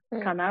the ghosts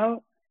come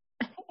out.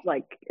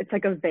 Like it's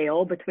like a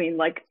veil between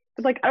like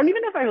I don't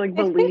even know if I like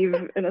believe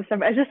in this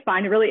stuff. I just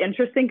find it really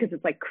interesting because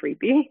it's like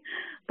creepy.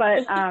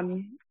 But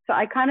so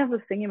I kind of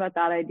was thinking about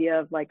that idea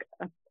of like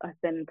a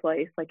thin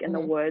place, like in the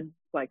woods,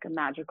 like a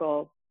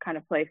magical kind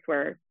of place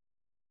where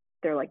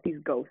they're like these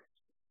ghost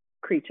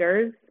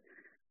creatures.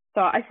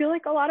 So I feel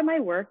like a lot of my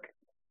work,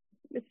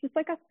 it's just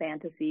like a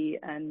fantasy,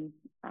 and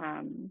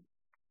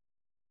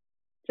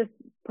just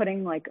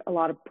putting like a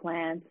lot of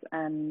plants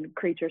and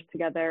creatures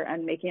together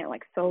and making it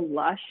like so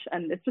lush,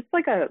 and it's just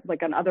like an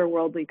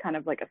otherworldly kind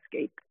of like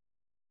escape.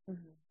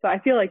 So I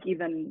feel like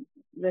even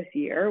this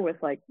year with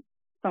like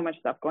so much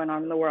stuff going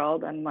on in the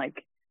world, and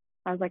like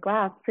I was like,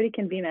 wow, it's pretty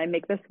convenient. I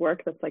make this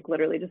work that's like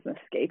literally just an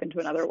escape into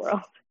another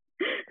world.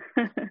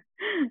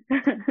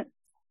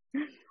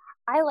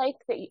 I like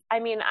that. I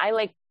mean, I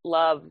like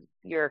love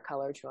your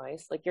color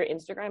choice. Like your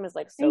Instagram is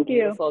like so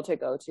beautiful to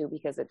go to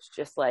because it's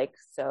just like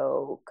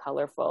so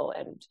colorful,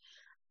 and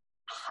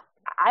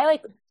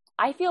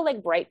I feel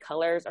like bright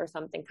colors are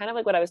something kind of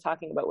like what I was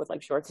talking about with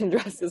like shorts and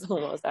dresses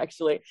almost,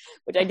 actually,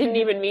 which I didn't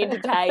even mean to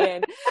tie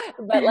in,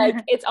 but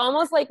like it's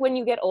almost like when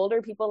you get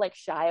older, people like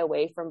shy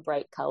away from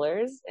bright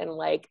colors, and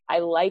like I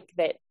like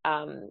that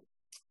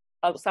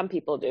some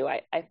people do.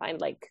 I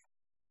find like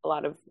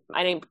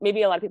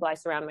maybe a lot of people I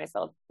surround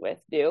myself with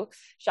do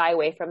shy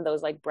away from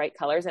those like bright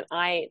colors, and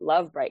I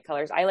love bright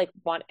colors. I like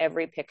want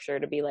every picture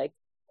to be like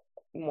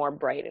more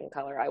bright in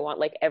color. I want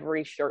like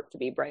every shirt to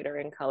be brighter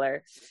in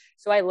color.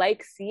 So I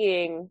like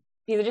seeing,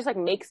 because it just like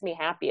makes me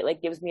happy. It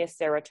like gives me a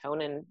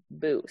serotonin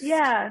boost.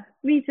 Yeah,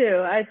 me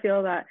too. I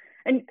feel that.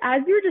 And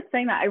as you were just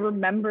saying that, I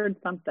remembered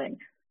something.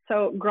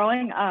 So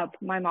growing up,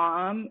 my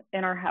mom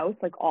in our house,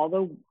 like all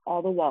the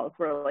walls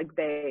were like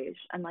beige,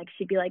 and like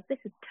she'd be like, "This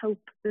is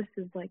taupe. This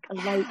is like a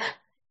light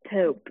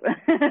taupe."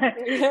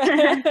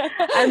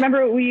 I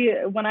remember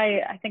when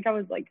I think I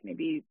was like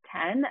maybe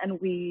 10, and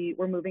we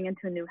were moving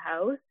into a new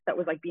house that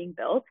was like being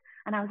built,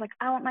 and I was like,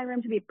 "I want my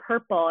room to be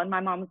purple," and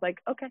my mom was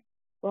like, "Okay,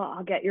 well,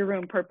 I'll get your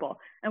room purple."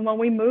 And when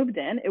we moved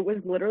in, it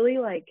was literally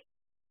like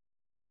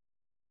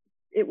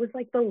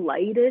the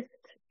lightest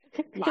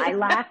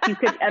lilac you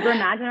could ever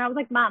imagine. I was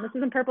like, "Mom, this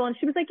isn't purple," and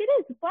she was like, "It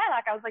is, it's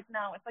lilac." I was like,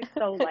 "No, it's like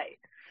so light."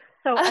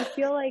 So I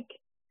feel like,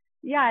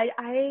 yeah,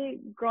 I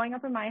growing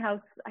up in my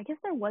house, I guess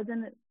there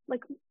wasn't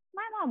like,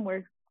 my mom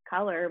wears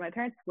color, my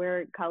parents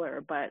wear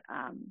color, but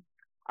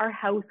our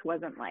house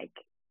wasn't like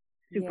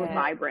super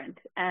vibrant.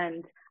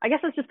 And I guess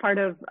that's just part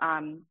of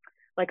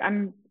like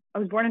I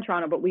was born in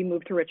Toronto, but we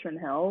moved to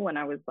Richmond Hill when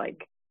I was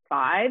like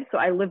 5, so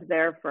I lived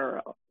there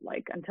for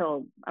like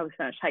until I was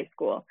finished high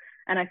school.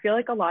 And I feel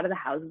like a lot of the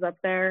houses up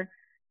there,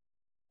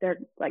 they're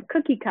like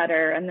cookie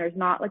cutter, and there's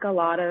not like a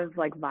lot of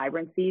like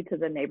vibrancy to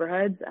the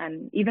neighborhoods.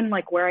 And even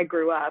like where I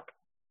grew up,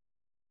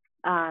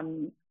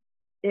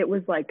 it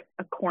was like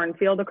a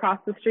cornfield across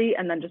the street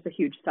and then just a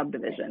huge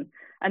subdivision.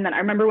 And then I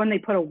remember when they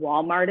put a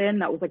Walmart in,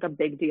 that was like a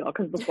big deal,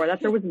 because before that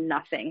there was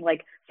nothing.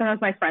 Like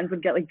sometimes my friends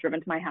would get like driven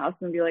to my house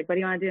and be like, what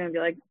do you want to do? And I'd be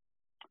like,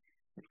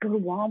 let's go to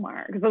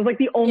Walmart, because I was like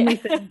the only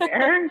thing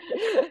there.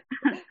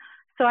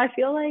 So I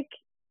feel like,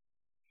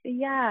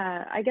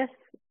 yeah, I guess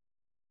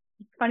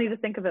it's funny to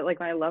think of it like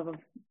my love of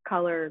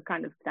color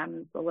kind of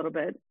stems a little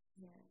bit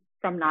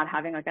from not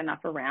having like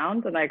enough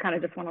around, and I kind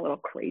of just went a little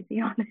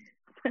crazy on it.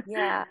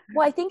 Yeah.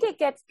 Well, I think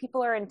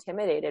people are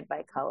intimidated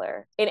by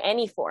color in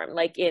any form,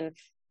 like in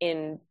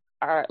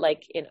art,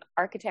 like in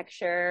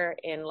architecture,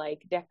 in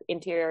like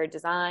interior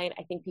design.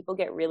 I think people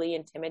get really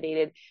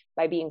intimidated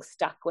by being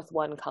stuck with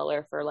one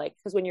color for like,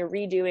 because when you're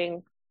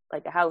redoing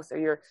like a house or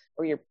you're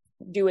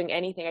doing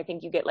anything, I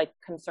think you get like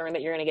concerned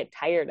that you're going to get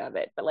tired of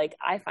it. But like,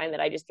 I find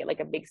that I just get like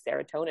a big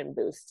serotonin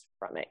boost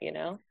from it, you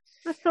know?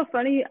 That's so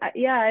funny.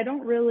 I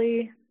don't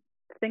really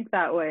think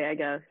that way, I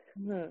guess.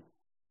 Mm-hmm.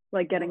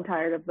 Like getting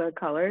tired of the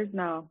colors.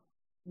 No,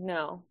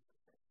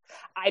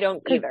 I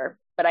don't either.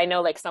 But I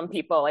know like some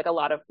people, like a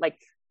lot of like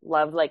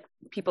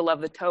people love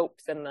the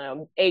taupes and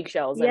the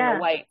eggshells and the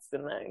whites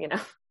and the, you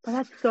know. But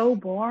that's so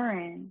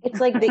boring.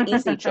 It's like the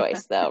easy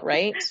choice though,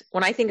 right?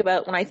 When I think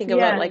about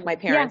like my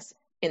parents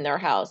in their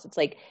house, it's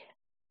like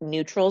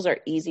neutrals are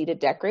easy to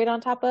decorate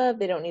on top of.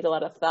 They don't need a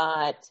lot of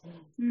thought.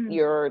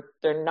 They're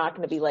not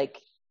going to be like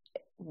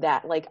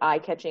that, like eye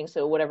catching.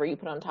 So whatever you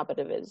put on top of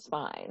it is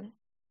fine.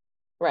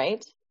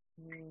 Right?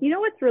 You know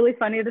what's really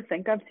funny to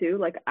think of too?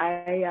 Like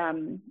I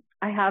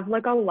have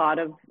like a lot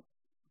of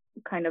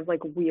kind of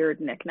like weird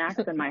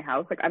knickknacks in my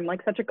house. Like I'm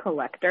like such a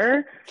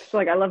collector. So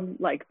like I love,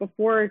 like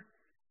before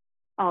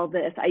all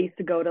this, I used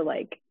to go to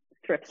like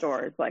thrift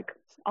stores like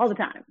all the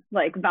time,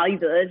 like Value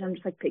Village. I'm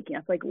just like picking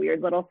up like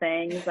weird little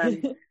things,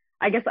 and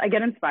I guess I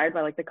get inspired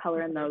by like the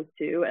color in those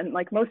too. And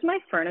like most of my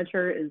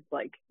furniture is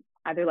like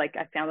either like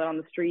I found it on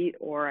the street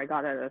or I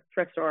got it at a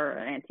thrift store or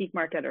an antique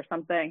market or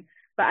something.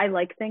 But I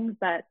like things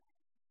that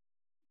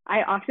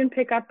I often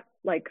pick up,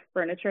 like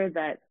furniture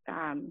that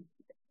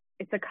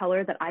it's a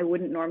color that I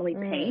wouldn't normally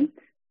paint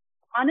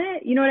on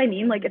it. You know what I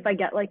mean? Like if I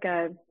get like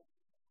I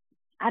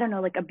don't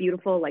know, like a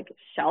beautiful like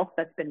shelf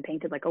that's been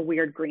painted like a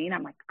weird green,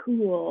 I'm like,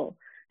 cool.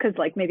 Because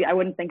like maybe I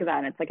wouldn't think of that,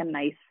 and it's like a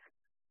nice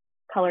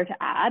color to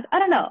add. I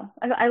don't know.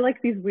 I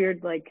like these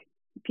weird like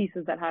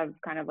pieces that have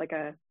kind of like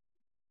a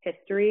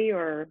history,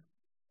 or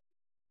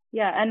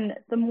and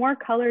the more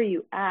color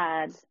you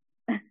add,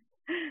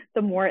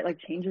 the more it like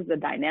changes the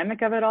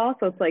dynamic of it all.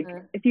 So it's like,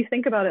 if you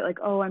think about it, like,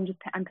 oh, I'm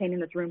painting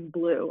this room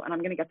blue and I'm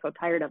going to get so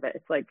tired of it.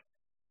 It's like,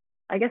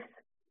 I guess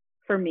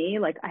for me,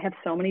 like I have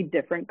so many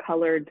different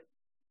colored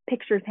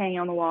pictures hanging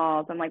on the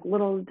walls and like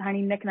little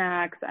tiny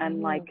knickknacks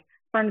and like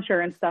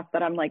furniture and stuff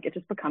that I'm like, it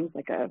just becomes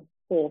like a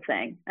whole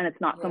thing. And it's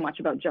not so much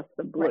about just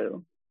the blue.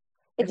 Right.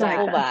 It's a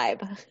whole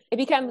vibe. It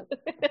becomes,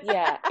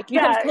 it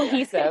becomes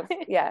cohesive.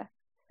 Yeah.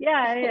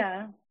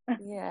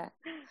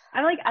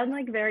 I'm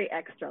like very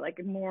extra,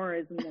 like more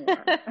is more.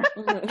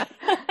 I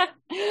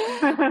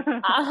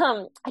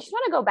just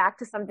want to go back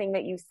to something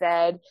that you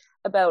said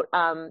about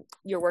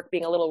your work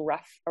being a little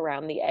rough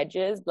around the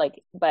edges,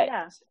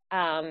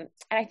 and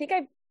I think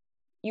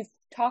you've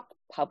talked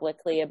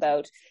publicly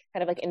about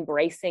kind of like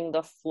embracing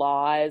the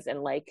flaws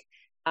and like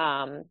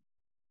and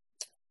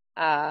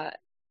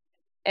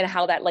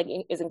how that like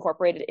is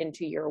incorporated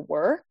into your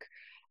work.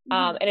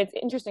 And it's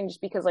interesting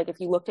just because like if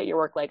you looked at your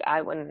work, like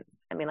I'm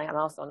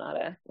also not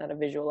a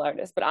visual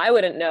artist, but I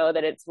wouldn't know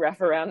that it's rough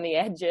around the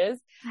edges.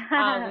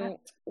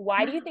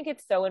 Why do you think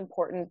it's so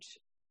important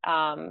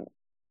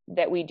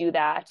that we do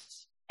that,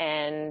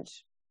 and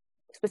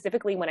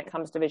specifically when it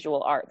comes to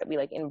visual art, that we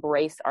like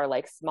embrace our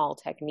like small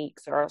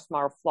techniques or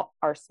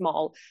our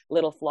small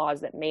little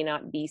flaws that may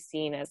not be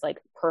seen as like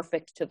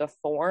perfect to the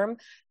form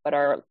but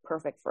are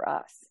perfect for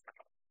us?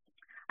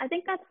 I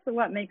think that's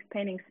what makes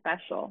painting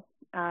special.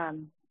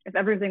 If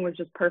everything was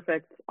just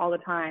perfect all the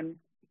time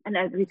and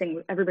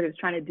everybody was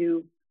trying to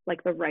do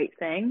like the right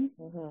thing,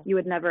 you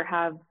would never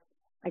have,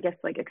 I guess,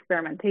 like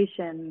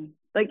experimentation.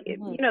 Like,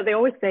 you know, they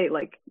always say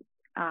like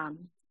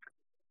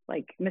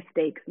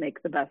mistakes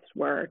make the best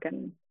work.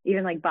 And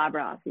even like Bob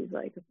Ross, he's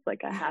like, it's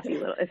like a happy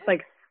little, it's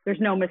like, there's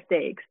no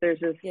mistakes. There's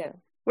just,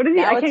 what is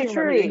he? I can't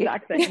remember the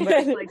exact thing, but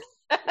it's like,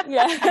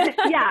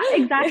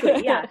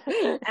 exactly. Yeah.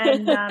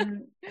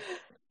 And,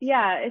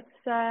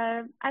 it's,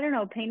 I don't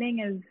know, painting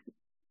is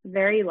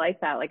very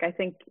like that. Like, I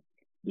think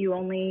you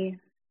only,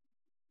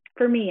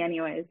 for me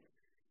anyways,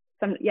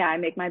 I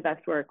make my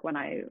best work when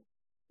I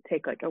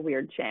take like a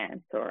weird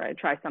chance or I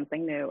try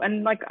something new.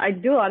 And like, I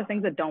do a lot of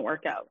things that don't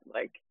work out.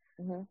 Like,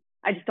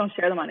 I just don't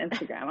share them on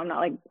Instagram.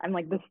 I'm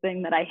like this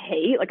thing that I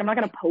hate. Like, I'm not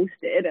going to post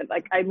it. And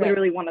like, I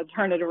literally want to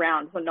turn it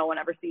around so no one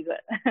ever sees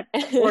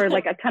it. Or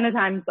like a ton of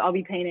times I'll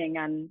be painting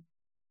and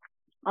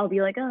I'll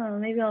be like, oh,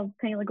 maybe I'll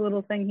paint like a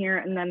little thing here.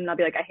 And then I'll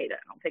be like, I hate it.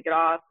 I'll take it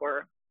off.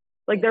 Or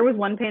like there was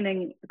one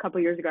painting a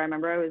couple years ago. I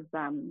remember I was,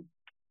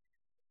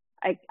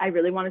 I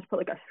really wanted to put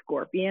like a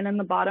scorpion in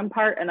the bottom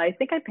part, and I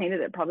think I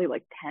painted it probably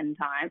like 10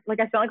 times. Like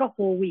I spent like a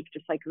whole week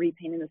just like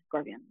repainting the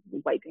scorpion,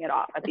 wiping it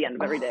off at the end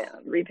of every day,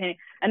 repainting,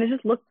 and it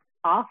just looked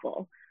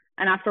awful.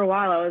 And after a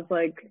while, I was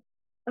like,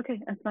 okay,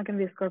 it's not gonna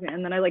be a scorpion.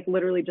 And then I like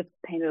literally just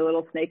painted a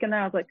little snake in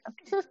there. I was like,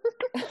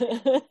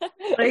 okay.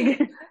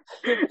 Like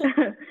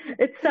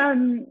it's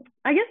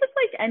I guess it's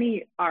like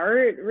any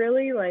art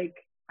really, like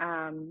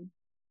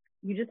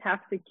you just have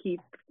to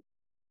keep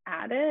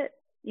at it,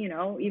 you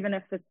know, even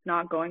if it's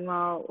not going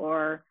well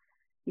or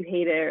you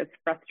hate it or it's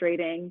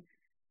frustrating.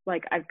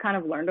 Like I've kind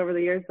of learned over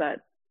the years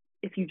that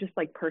if you just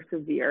like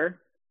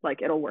persevere,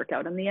 like it'll work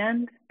out in the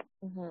end.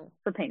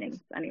 For paintings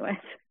anyways.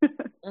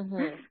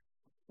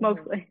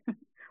 Mostly.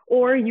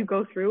 Or you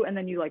go through and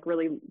then you like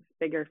really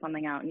figure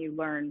something out and you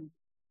learn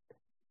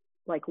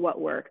like what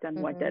worked and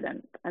what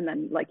didn't, and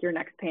then like your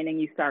next painting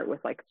you start with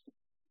like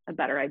a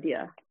better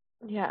idea.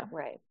 Yeah,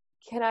 right.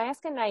 Can I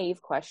ask a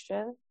naive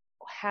question?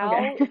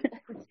 How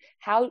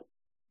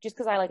just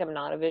because I'm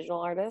not a visual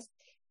artist,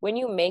 when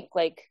you make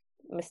like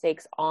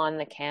mistakes on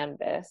the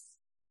canvas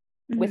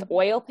with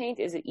oil paint,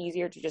 is it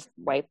easier to just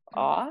wipe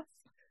off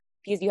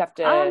because you have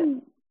to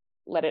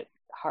let it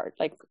hard?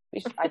 Like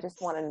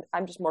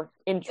I'm just more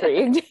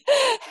intrigued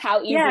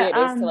how easy it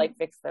is to like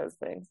fix those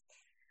things.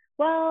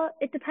 Well,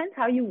 it depends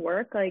how you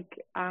work. Like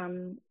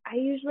I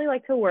usually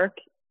like to work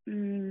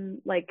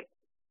like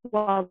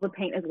while the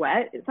paint is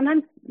wet.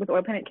 Sometimes with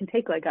oil paint it can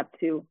take like up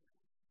to,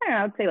 I don't know,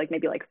 I would say like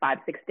maybe like 5-6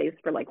 days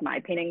for like my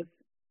paintings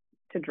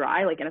to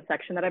dry, like in a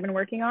section that I've been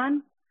working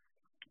on.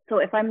 So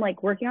if I'm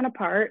like working on a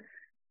part,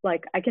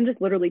 like I can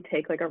just literally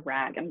take like a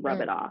rag and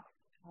rub it off.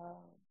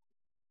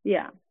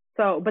 Yeah.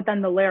 So, but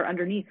then the layer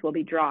underneath will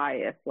be dry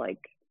if like,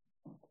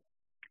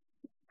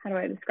 how do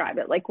I describe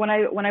it? Like when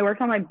I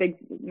worked on my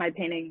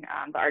painting,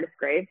 the Artist's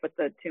Grave with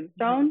the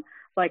tombstone,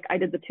 like I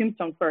did the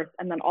tombstone first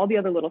and then all the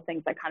other little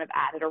things I kind of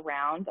added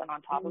around and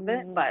on top of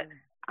it. But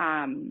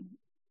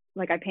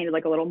like I painted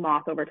like a little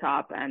moth over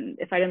top, and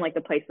if I didn't like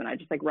the placement, I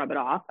just like rub it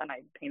off and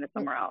I paint it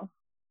somewhere else.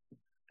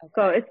 Okay.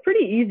 So it's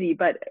pretty easy,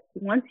 but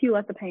once you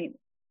let the paint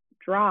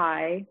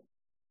dry,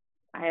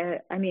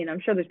 I mean, I'm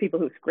sure there's people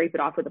who scrape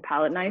it off with a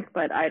palette knife,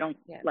 but I don't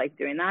like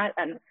doing that.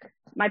 And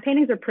my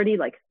paintings are pretty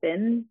like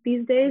thin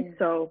these days.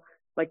 So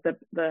like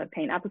the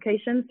paint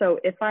application. So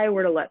if I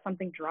were to let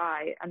something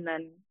dry and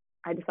then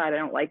I decide I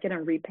don't like it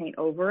and repaint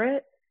over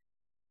it,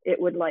 it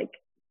would like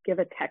give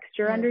a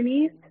texture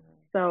underneath.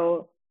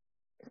 So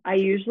I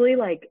usually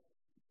like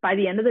by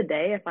the end of the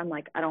day, if I'm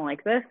like, I don't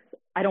like this,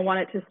 I don't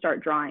want it to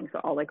start drying.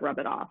 So I'll like rub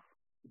it off.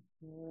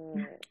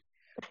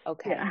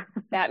 Okay.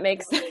 That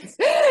makes sense.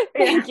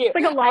 Thank you. It's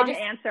like a long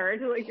answer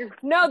to like your.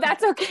 No,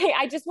 that's okay.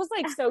 I just was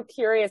like so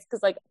curious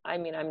because like, I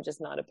mean, I'm just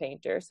not a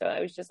painter. So I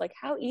was just like,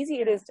 how easy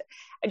it is to,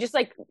 I just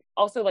like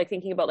also like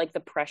thinking about like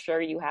the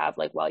pressure you have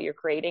like while you're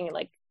creating, and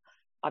like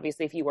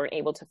obviously if you weren't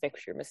able to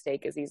fix your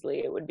mistake as easily,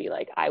 it would be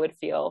like I would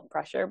feel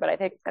pressure, but I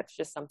think that's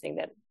just something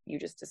that you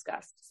just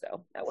discussed,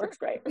 so that works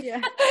great.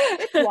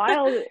 It's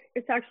wild.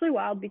 It's actually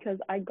wild because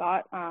I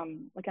got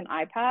like an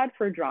iPad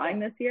for drawing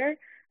this year,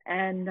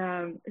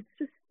 and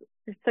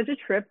it's such a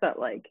trip that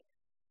like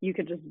you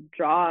could just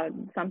draw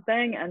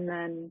something and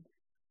then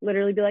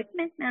literally be like,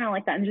 nah, I don't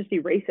like that, and just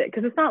erase it,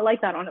 because it's not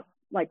like that on a,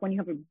 like when you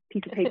have a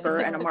piece of paper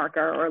and a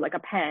marker or like a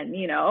pen,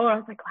 you know. I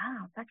was like,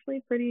 wow, it's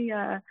actually pretty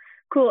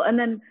cool. And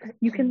then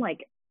you can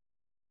like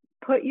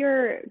put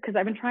because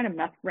I've been trying to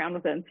mess around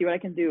with it and see what I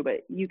can do,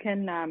 but you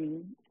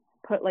can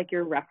put like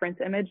your reference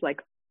image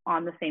like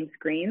on the same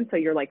screen, so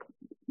you're like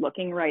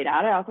looking right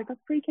at it. I was like, that's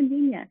pretty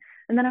convenient.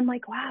 And then I'm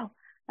like, wow,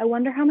 I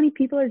wonder how many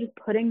people are just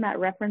putting that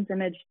reference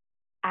image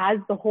as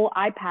the whole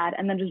iPad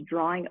and then just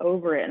drawing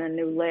over it in a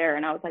new layer.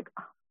 And I was like,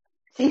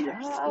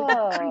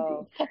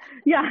 oh.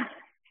 Yeah.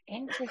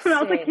 Interesting. And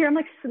I was like, here I'm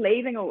like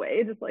slaving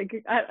away, just like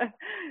well,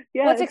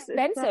 it's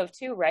expensive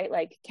too, right?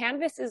 Like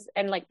canvases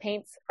and like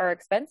paints are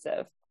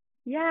expensive.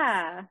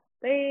 Yeah,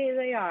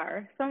 they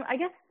are. So I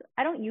guess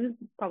I don't use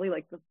probably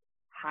like the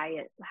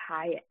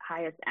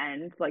highest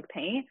end like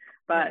paint,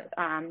 but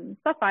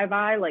stuff I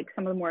buy, like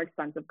some of the more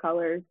expensive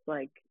colors,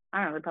 like I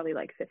don't know, they're probably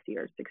like $50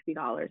 or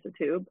 $60 a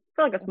tube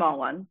for like a small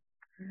one.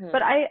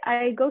 But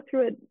I go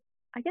through it,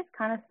 I guess,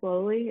 kind of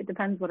slowly. It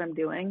depends what I'm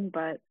doing,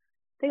 but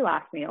they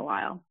last me a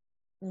while.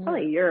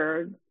 Probably a year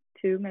or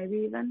two,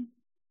 maybe even.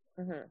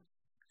 For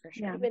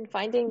sure. I've been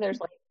finding there's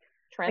like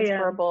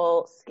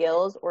transferable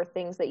skills or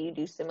things that you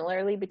do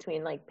similarly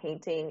between like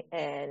painting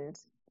and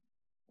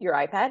your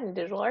iPad and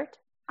digital art.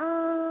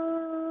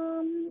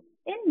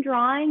 In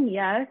drawing,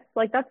 yes.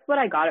 Like that's what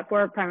I got it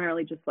for,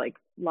 primarily just like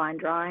line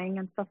drawing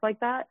and stuff like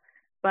that.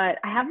 But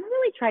I haven't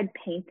really tried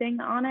painting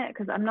on it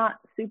because I'm not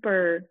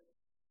super,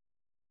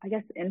 I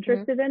guess,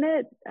 interested in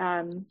it.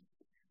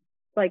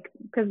 Like,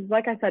 because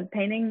like I said,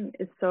 painting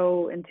is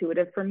so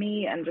intuitive for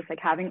me, and just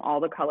like having all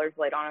the colors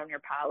laid on your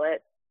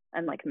palette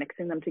and like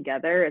mixing them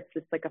together, it's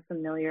just like a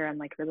familiar and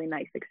like really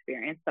nice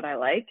experience that I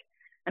like.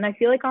 And I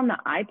feel like on the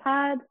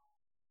iPad,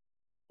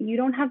 you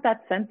don't have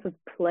that sense of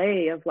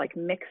play of like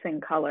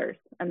mixing colors,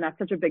 and that's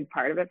such a big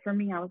part of it for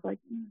me. I was like,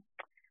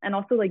 and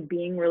also like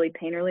being really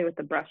painterly with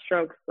the brush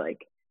strokes.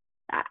 Like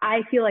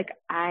I feel like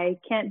I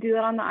can't do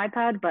that on the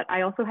iPad, but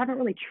I also haven't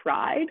really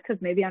tried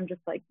because maybe I'm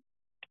just like,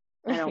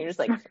 I don't, You're just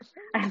like,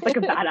 I have like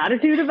a bad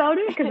attitude about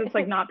it because it's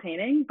like not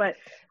painting. But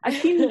I've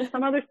seen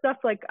some other stuff,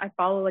 like I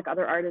follow like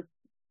other artists,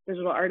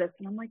 digital artists,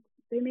 and I'm like,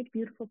 they make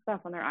beautiful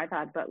stuff on their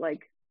iPad, but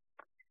like,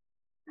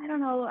 I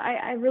don't know.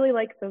 I really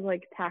like the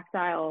like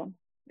tactile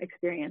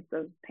experience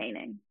of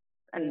painting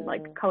and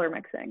like color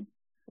mixing.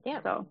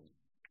 Yeah. So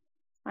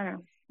I don't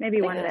know.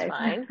 Maybe one day.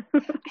 Fine.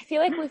 I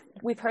feel like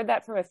we've heard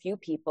that from a few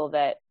people.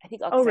 That I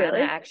think Oksana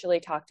really? actually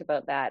talked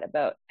about that,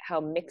 about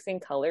how mixing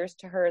colors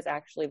to her is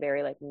actually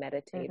very like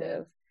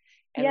meditative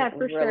and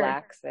for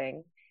relaxing.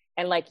 Sure.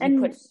 And like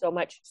you put so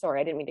much. Sorry,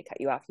 I didn't mean to cut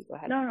you off. You go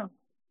ahead. No.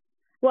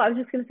 Well, I was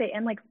just gonna say,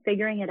 and like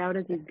figuring it out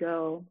as you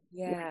go.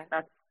 Yeah. Like,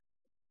 that's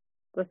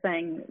the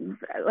thing,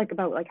 like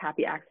about like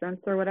happy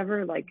accents or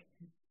whatever. Like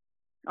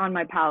on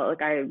my palette,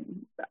 like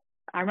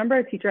I remember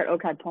a teacher at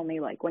OCAD told me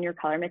like when you're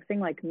color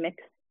mixing, like mix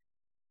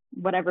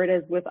whatever it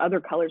is with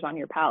other colors on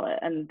your palette,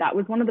 and that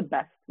was one of the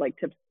best like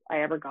tips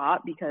I ever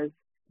got because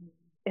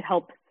it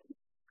helps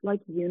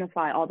like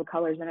unify all the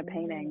colors in a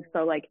painting.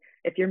 So like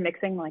if you're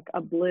mixing like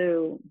a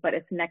blue but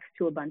it's next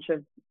to a bunch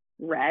of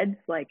reds,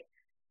 like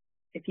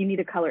if you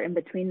need a color in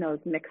between those,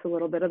 mix a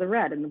little bit of the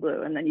red and the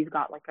blue, and then you've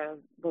got like a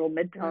little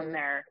mid-tone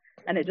there,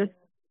 and it just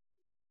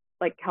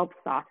like helps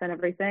soften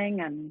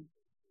everything. And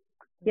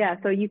yeah,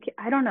 so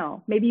I don't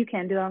know, maybe you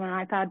can do that on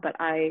an iPad, but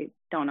I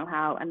don't know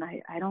how, and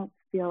I don't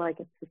feel like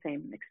it's the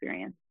same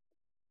experience.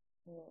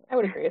 I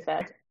would agree with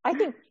that. I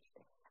think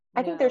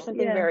there's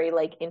something very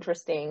like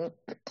interesting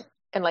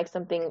and like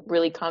something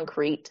really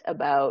concrete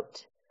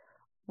about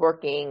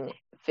working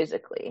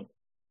physically,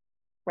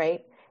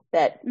 right?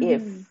 That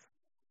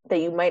that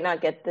you might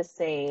not get the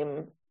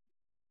same,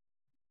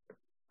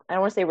 I don't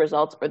want to say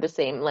results, or the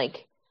same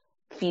like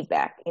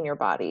feedback in your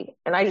body.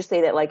 And I just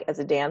say that like as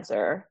a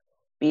dancer,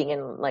 being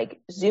in like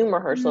Zoom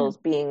rehearsals,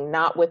 being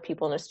not with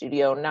people in a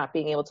studio, not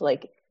being able to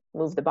like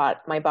move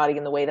my body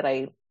in the way that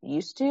I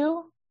used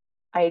to,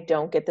 I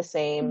don't get the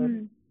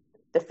same,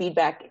 the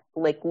feedback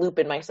like loop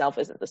in myself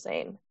isn't the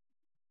same.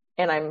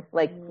 And I'm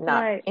like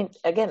not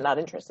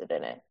interested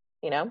in it,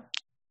 you know?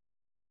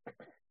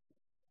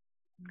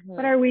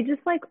 But are we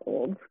just like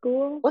old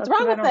school? What's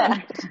wrong with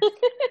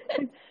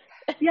that?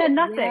 Yeah,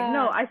 nothing. Yeah.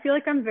 No, I feel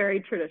like I'm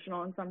very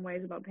traditional in some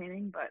ways about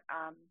painting, but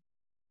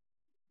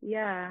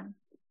yeah,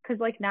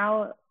 because like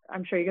now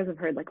I'm sure you guys have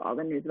heard like all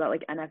the news about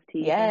like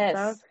NFTs and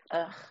stuff.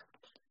 Ugh.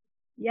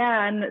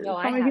 Yeah, and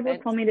so many people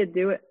told me to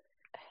do it.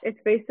 It's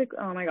basic.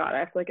 Oh my god, I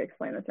have to like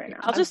explain this right now.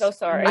 I'm so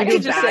sorry. I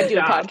could just do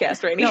a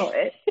podcast right now.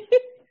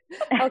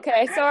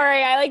 Okay,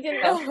 sorry. I like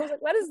didn't know. I was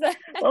like, what is that?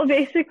 Well,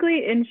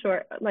 basically, in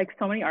short, like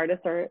so many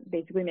artists are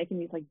basically making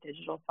these like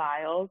digital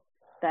files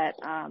that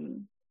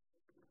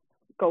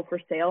go for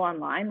sale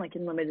online, like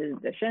in limited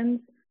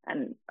editions.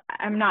 And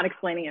I'm not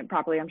explaining it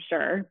properly, I'm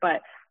sure,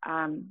 but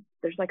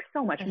there's like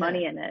so much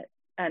money in it.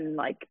 And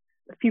like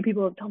a few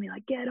people have told me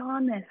like, get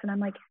on this. And I'm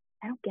like,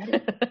 I don't get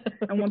it.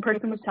 And one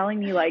person was telling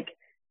me like,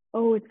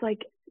 oh, it's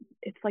like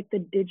the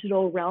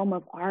digital realm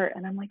of art.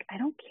 And I'm like, I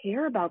don't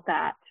care about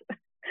that.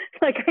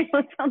 Like, I know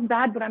it sounds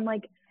bad, but I'm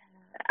like,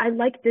 I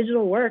like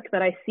digital work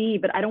that I see,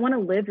 but I don't want to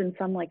live in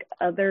some like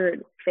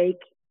other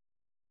fake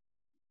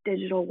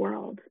digital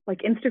world. Like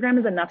Instagram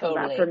is enough of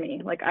that for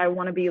me. Like I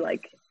want to be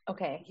like,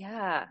 okay,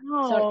 yeah.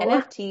 So an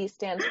NFT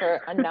stands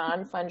for a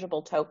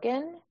non-fungible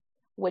token,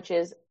 which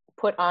is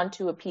put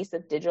onto a piece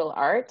of digital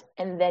art,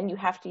 and then you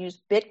have to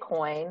use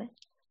Bitcoin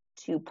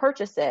to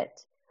purchase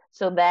it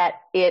so that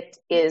it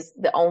is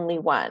the only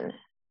one.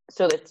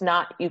 So it's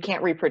not, you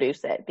can't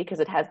reproduce it because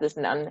it has this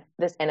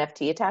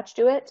NFT attached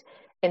to it.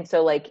 And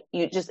so like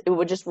it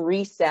would just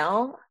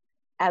resell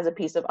as a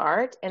piece of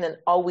art, and then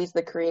always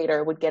the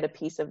creator would get a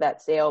piece of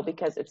that sale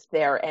because it's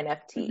their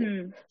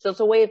NFT. So it's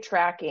a way of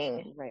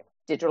tracking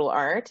digital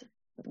art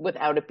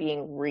without it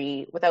being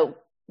without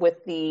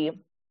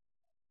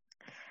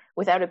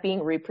it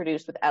being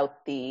reproduced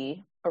without the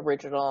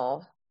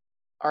original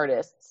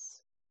artists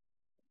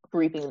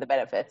reaping the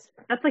benefits.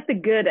 That's like the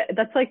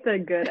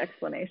good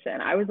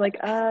explanation. I was like,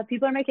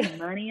 people are making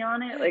money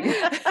on it. Like,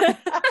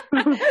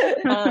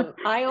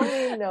 I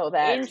only know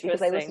that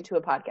because I listened to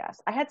a podcast.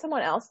 I had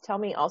someone else tell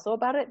me also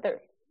about it.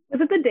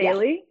 Was it the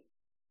Daily?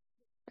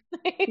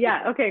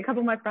 Yeah. Okay. A couple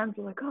of my friends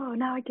were like, oh,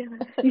 now I get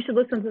it. You should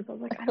listen to this. I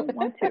was like, I don't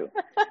want to.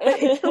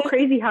 It's so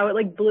crazy how it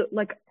like blew.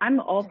 Like, I'm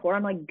all for.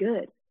 I'm like,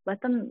 good.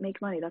 Let them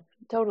make money. That's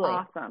totally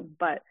awesome.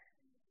 But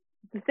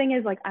the thing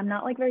is, like, I'm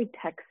not like very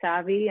tech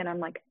savvy, and I'm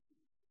like,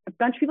 a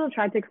bunch of people have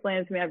tried to explain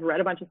it to me. I've read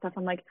a bunch of stuff.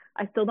 I'm like,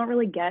 I still don't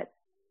really get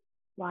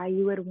why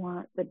you would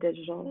want the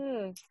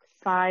digital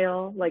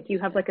file. Like you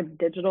have like a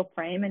digital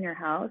frame in your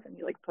house and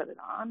you like put it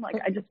on. Like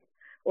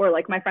or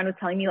like my friend was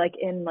telling me like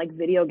in like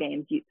video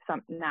games,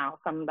 some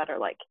that are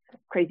like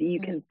crazy, you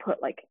can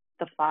put like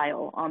the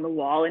file on the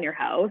wall in your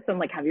house and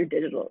like have your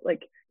digital,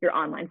 like your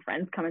online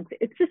friends come and see.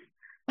 It's just,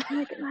 I'm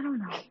like, I don't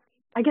know.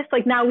 I guess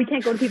like now we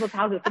can't go to people's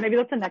houses. So maybe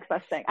that's the next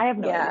best thing. I have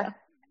no idea.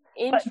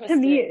 Interesting. But to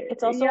me,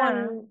 it's also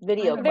on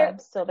video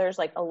clips. So there's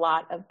like a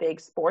lot of big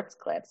sports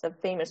clips of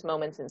famous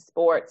moments in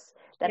sports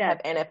that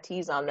have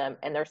NFTs on them,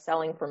 and they're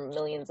selling for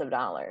millions of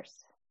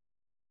dollars.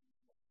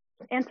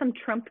 And some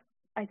Trump,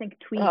 I think,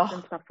 tweets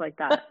and stuff like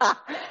that.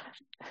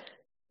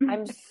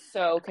 I'm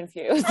so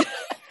confused.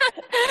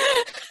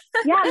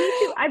 Yeah, me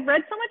too. I've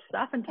read so much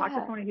stuff and talked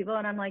to so many people,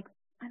 and I'm like,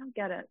 I don't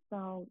get it.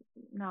 So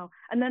no.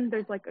 And then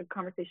there's like a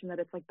conversation that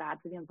it's like bad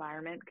for the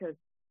environment because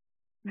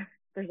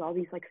there's all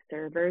these like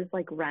servers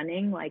like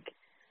running, like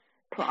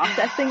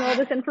processing all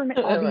this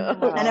information, all these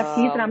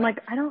NFTs, and I'm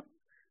like,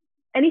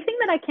 anything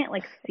that I can't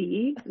like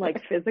see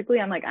like physically,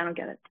 I'm like, I don't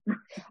get it.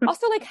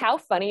 Also, like, how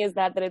funny is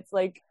that it's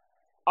like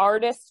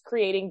artists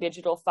creating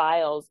digital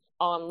files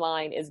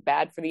online is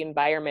bad for the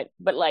environment,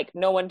 but like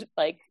no one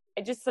like.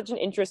 It's just such an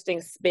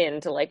interesting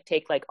spin to like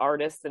take like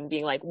artists and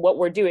being like, what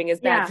we're doing is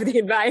bad for the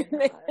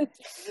environment.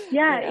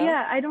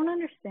 Yeah, I don't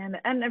understand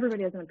it. And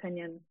everybody has an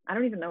opinion. I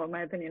don't even know what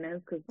my opinion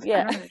is because I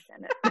don't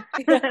understand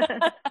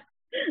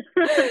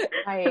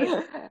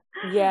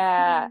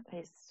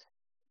it.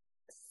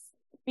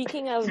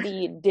 Speaking of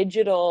the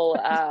digital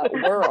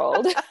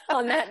world,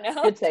 on that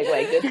note. Good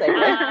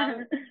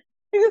segue.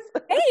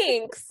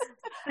 Thanks.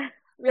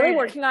 Really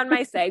working on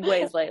my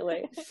segues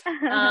lately.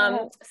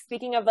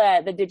 Speaking of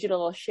the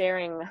digital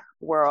sharing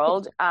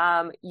world,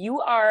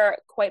 you are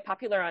quite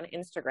popular on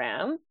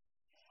Instagram,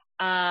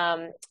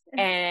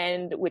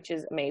 and which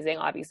is amazing.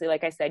 Obviously,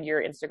 like I said,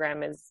 your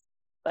Instagram is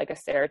like a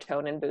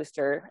serotonin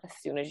booster as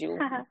soon as you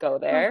go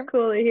there. That's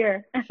cool to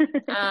hear.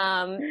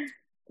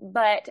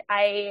 But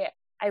I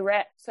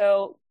read,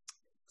 so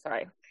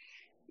sorry.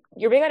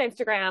 You're big on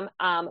Instagram,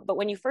 but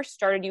when you first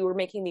started, you were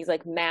making these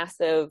like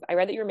massive, I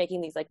read that you were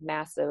making these like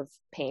massive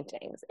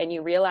paintings, and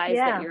you realized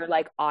that your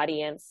like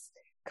audience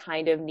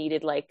kind of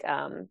needed like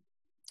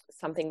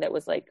something that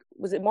was like,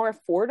 was it more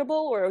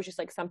affordable, or it was just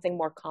like something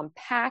more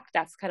compact?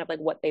 That's kind of like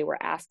what they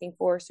were asking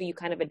for. So you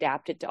kind of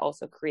adapted to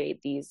also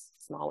create these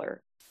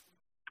smaller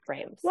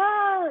frames.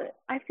 Well,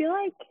 I feel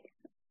like,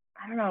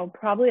 I don't know,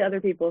 probably other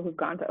people who've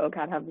gone to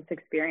OCAD have this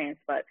experience,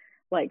 but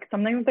like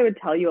something that they would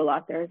tell you a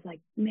lot there is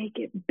like, make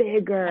it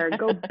bigger,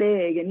 go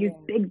big and use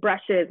big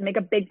brushes, make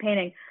a big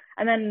painting.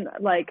 And then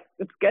like,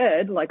 it's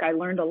good. Like I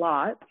learned a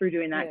lot through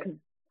doing that because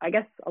I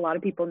guess a lot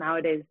of people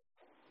nowadays,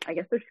 I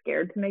guess they're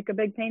scared to make a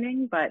big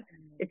painting. But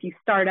if you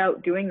start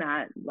out doing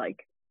that,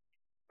 like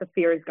the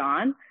fear is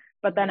gone.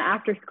 But then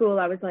after school,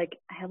 I was like,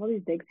 I have all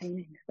these big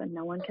paintings that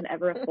no one can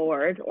ever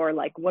afford, or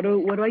like, what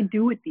do I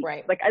do with these?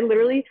 Right. Like I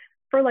literally,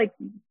 for like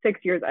 6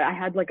 years, I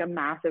had like a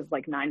massive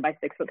like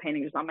 9x6 foot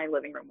painting just on my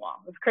living room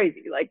wall. It was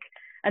crazy. Like,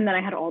 and then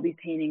I had all these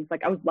paintings.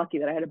 Like I was lucky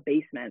that I had a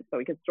basement so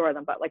we could store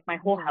them, but like my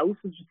whole house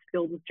was just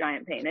filled with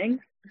giant paintings.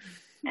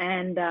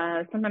 And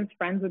sometimes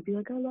friends would be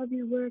like, I love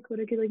your work, but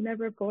I could like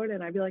never afford it.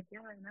 And I'd be like, yeah,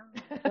 I know.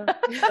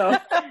 So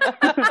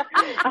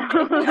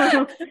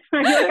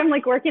I feel like I'm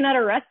like working at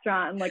a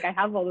restaurant and like I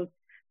have all this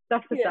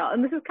stuff to sell.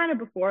 And this is kind of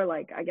before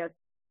like, I guess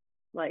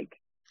like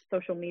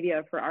social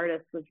media for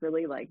artists was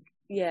really like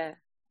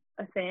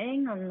a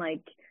thing. I'm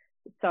like,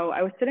 so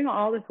I was sitting on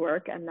all this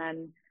work, and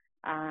then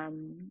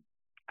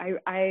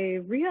I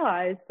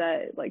realized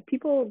that like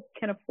people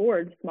can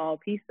afford small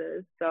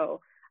pieces.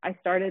 So I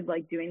started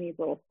like doing these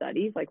little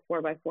studies, like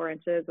 4x4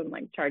 inches, and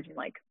like charging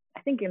like,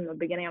 I think in the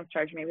beginning I was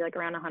charging maybe like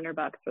around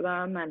 $100 for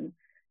them. And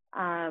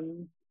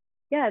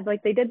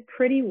like they did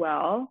pretty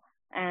well.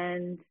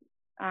 And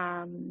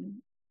I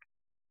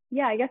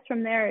guess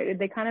from there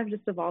they kind of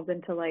just evolved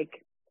into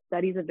like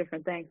studies of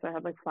different things. So I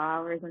have like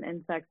flowers and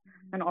insects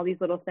and all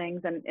these little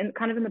things. And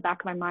kind of in the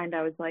back of my mind,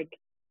 I was like,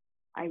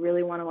 I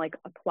really want to like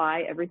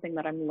apply everything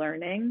that I'm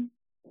learning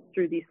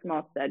through these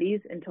small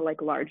studies into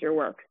like larger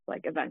works,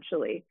 like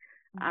eventually.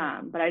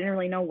 But I didn't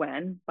really know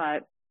when,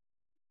 but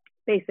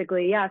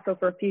basically, so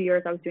for a few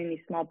years I was doing these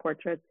small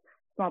portraits,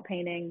 small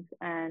paintings,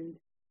 and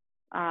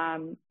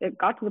it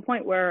got to the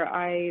point where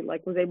I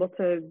like was able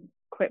to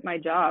quit my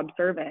job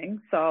serving.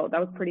 So that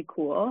was pretty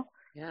cool.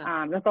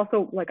 That's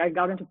also like I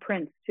got into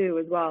prints too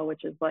as well,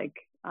 which is like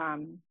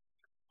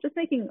just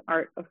making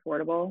art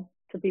affordable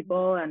to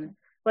people. And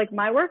like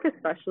my work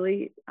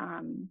especially,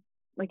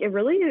 like it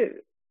really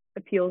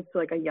appeals to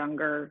like a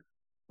younger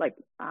like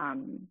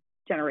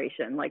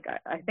generation. Like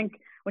I think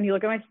when you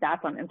look at my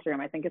stats on Instagram,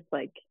 I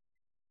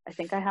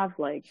think I have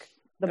like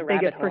the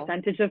biggest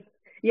percentage of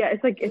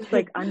it's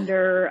like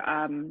under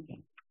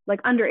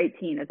under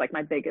 18 is like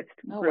my biggest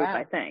group.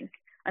 I think,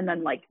 and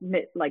then like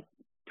mid like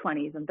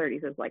 20s and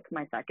 30s is like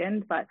my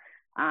second, but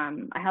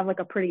I have like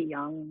a pretty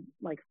young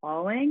like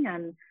following.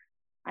 And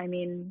I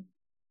mean,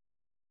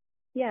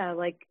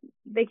 like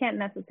they can't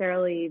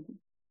necessarily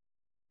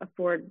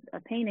afford a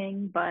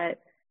painting, but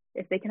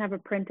if they can have a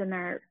print in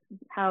their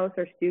house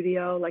or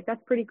studio, like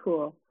that's pretty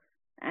cool.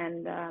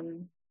 And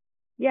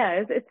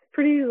it's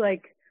pretty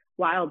like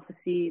wild to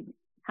see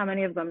how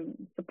many of them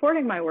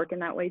supporting my work in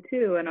that way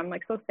too. And I'm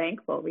like so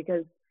thankful,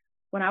 because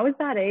when I was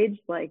that age,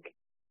 like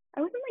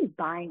I wasn't like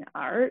buying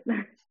art.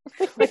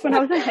 Like when I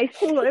was in high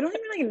school, I don't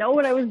even like know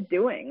what I was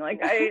doing. Like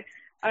I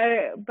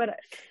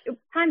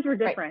Times were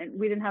different. Right.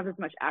 We didn't have as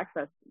much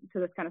access to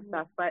this kind of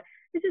stuff, but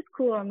it's just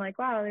cool. I'm like,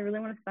 wow, they really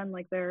want to spend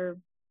like their,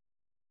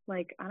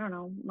 like, I don't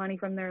know, money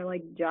from their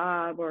like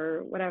job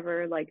or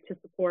whatever, like to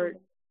support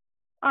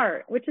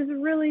art, which is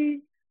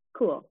really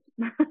cool.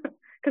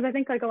 Because I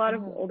think like a lot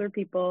of older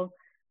people,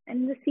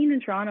 and the scene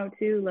in Toronto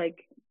too,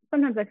 like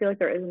sometimes I feel like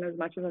there isn't as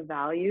much of a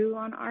value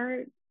on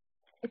art.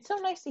 It's so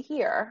nice to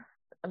hear.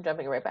 I'm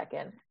jumping right back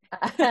in.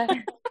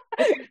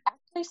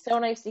 It's so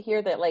nice to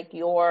hear that like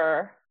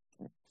that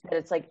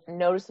it's like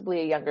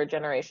noticeably a younger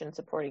generation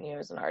supporting you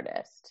as an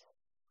artist.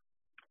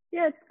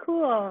 Yeah, it's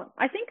cool.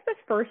 I think the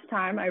first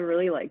time I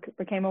really like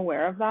became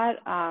aware of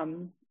that,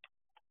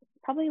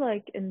 probably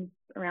like in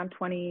around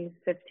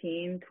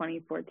 2015,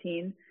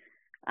 2014,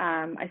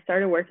 I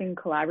started working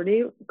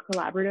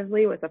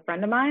collaboratively with a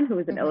friend of mine who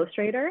was an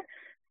illustrator.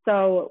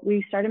 So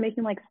we started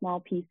making like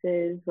small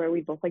pieces where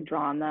we both like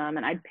draw on them,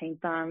 and I'd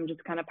paint them,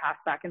 just kind of pass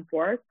back and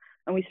forth.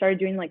 And we started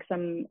doing like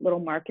some little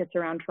markets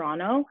around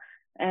Toronto.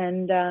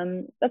 And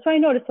that's why I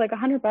noticed like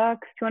 $100,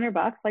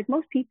 $200, like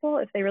most people,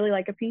 if they really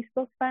like a piece,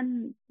 they'll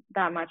spend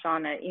that much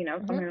on it, you know,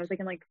 something that they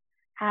can like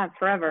have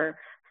forever.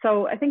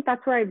 So I think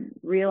that's where I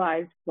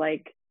realized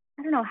like,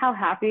 I don't know how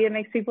happy it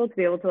makes people to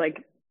be able to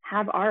like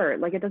have art.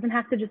 Like it doesn't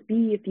have to just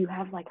be if you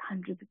have like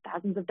hundreds of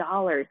thousands of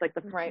dollars, like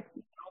the right,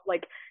 you know,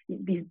 like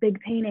these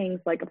big paintings,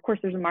 like of course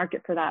there's a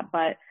market for that,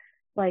 but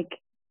like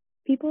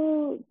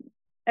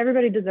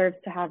everybody deserves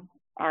to have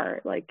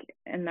art like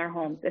in their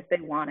homes if they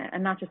want it,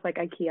 and not just like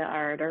IKEA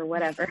art or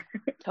whatever.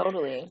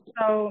 Totally.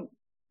 So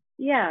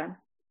yeah,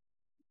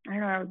 I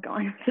don't know where I was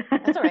going.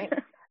 That's all right.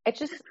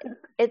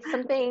 It's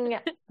something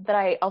that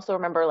I also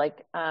remember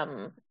like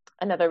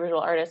another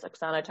visual artist,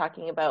 Oksana,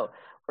 talking about,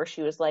 where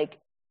she was like,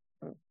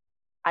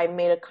 I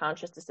made a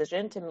conscious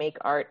decision to make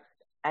art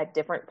at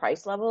different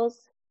price levels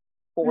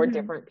for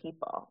different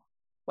people,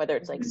 whether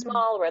it's like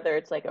small, whether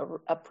it's like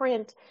a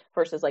print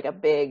versus like a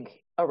big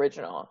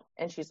original.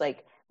 And she's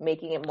like,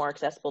 making it more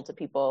accessible to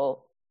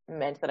people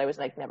meant that I was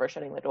like never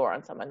shutting the door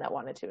on someone that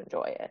wanted to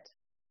enjoy it.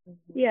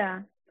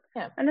 Yeah.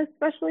 And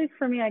especially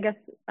for me, I guess,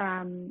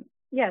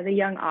 the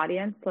young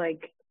audience,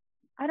 like,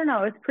 I don't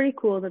know, it's pretty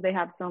cool that they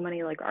have so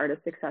many like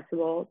artists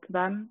accessible to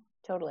them.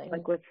 Totally.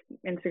 Like with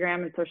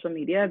Instagram and social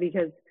media,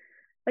 because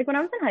like when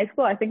I was in high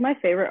school, I think my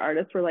favorite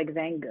artists were like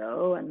Van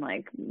Gogh and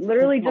like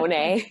literally just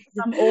Monet.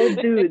 Some old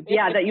dudes,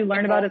 that you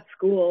learn about at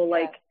school.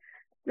 Like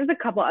there's a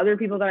couple other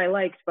people that I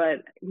liked,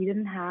 but we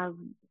didn't have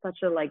such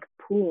a like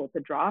pool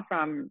to draw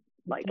from,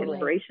 like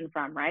inspiration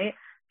from, right?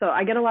 So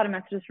I get a lot of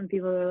messages from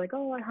people that are like,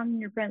 oh, I hung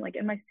your print like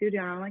in my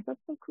studio, and I'm like, that's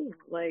so cool.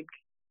 Like,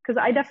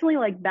 because I definitely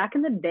like back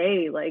in the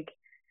day, like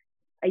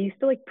I used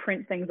to like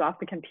print things off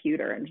the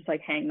computer and just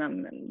like hang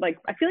them, and like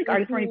I feel like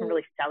artists weren't even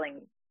really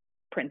selling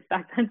prints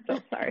back then, so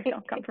sorry,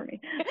 don't come for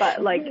me,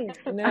 but like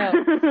no.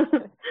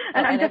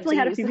 And I've definitely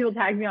had a few people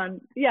tag me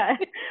on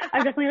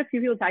I've definitely had a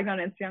few people tag me on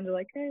Instagram. They're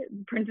like, hey,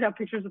 printed out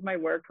pictures of my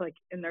work like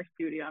in their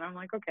studio, and I'm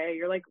like, okay,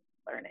 you're like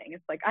learning.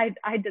 It's like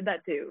I did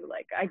that too,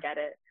 like I get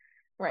it.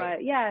 Right.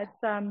 But yeah,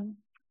 it's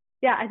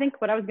I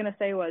think what I was gonna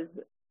say was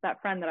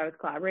that friend that I was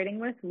collaborating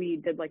with, we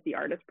did like the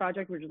artist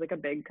project, which is like a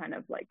big kind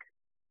of like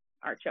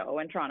art show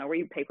in Toronto where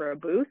you pay for a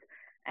booth,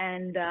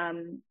 and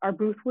our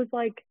booth was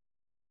like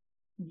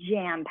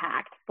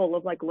jam-packed full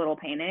of like little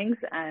paintings,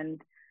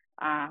 and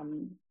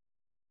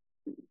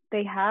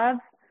they have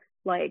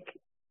like,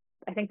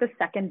 I think the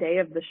second day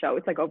of the show,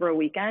 it's like over a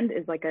weekend,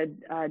 is like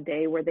a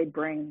day where they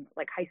bring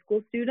like high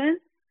school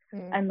students,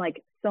 and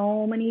like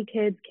so many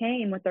kids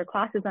came with their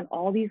classes, and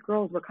all these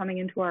girls were coming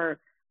into our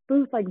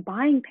booth like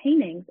buying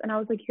paintings, and I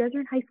was like, you guys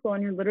are in high school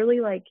and you're literally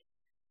like,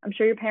 I'm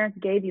sure your parents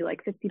gave you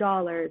like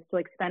 $50 to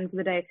like spend for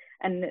the day,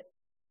 and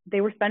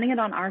they were spending it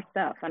on our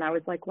stuff, and I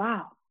was like,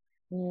 wow,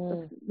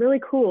 that's really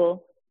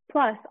cool.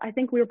 Plus, I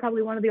think we were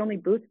probably one of the only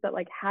booths that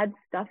like had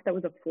stuff that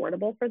was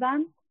affordable for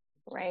them.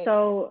 Right.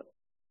 So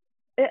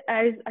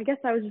I guess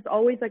I was just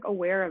always like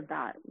aware of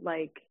that.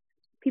 Like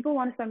people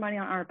want to spend money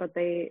on art, but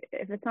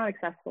if it's not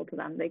accessible to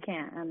them, they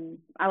can't. And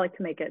I like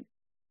to make it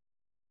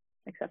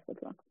accessible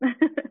to them.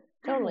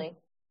 Totally.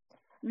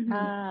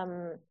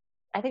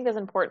 I think that's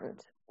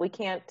important. We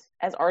can't,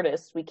 as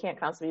artists, we can't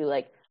constantly be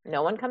like,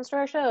 no one comes to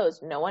our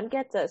shows, no one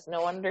gets us,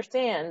 no one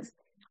understands,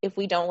 if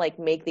we don't like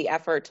make the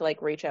effort to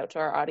like reach out to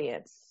our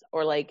audience,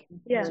 or like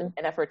an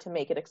effort to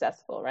make it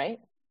accessible, right?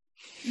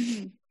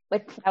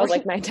 Like that was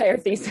like my entire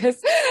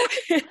thesis.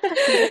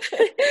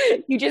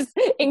 You just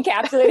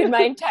encapsulated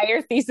my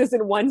entire thesis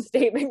in one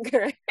statement,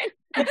 Corinne.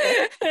 And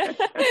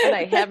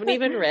I haven't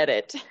even read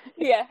it.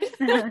 Yeah.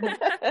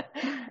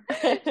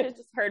 You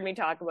just heard me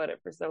talk about it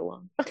for so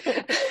long.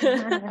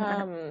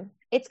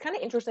 It's kind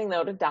of interesting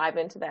though to dive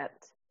into that,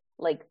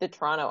 like the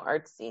Toronto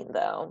art scene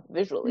though,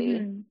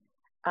 visually.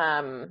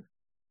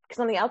 Because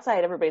on the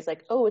outside everybody's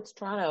like, oh, it's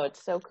Toronto,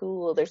 it's so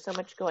cool, there's so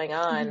much going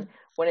on,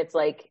 when it's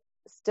like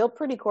still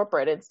pretty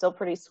corporate, it's still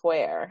pretty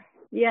square.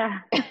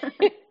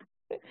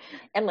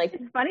 And like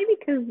it's funny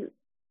because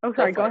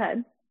go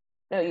ahead.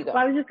 No, you go.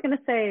 Well, I was just gonna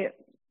say,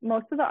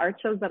 most of the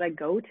art shows that I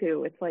go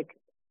to, it's like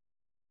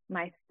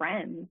my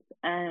friends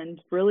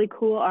and really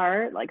cool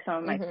art. Like some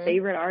of my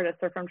favorite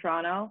artists are from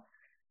Toronto,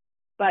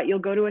 but you'll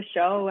go to a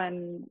show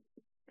and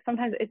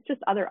sometimes it's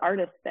just other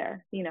artists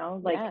there, you know,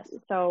 like,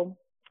 so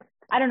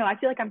I don't know. I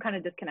feel like I'm kind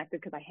of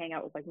disconnected because I hang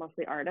out with like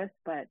mostly artists,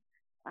 but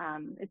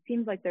it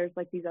seems like there's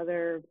like these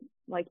other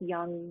like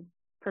young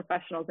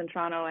professionals in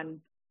Toronto, and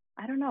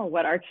I don't know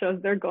what art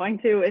shows they're going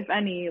to, if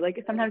any.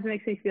 Like sometimes it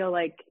makes me feel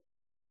like,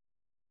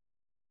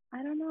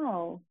 I don't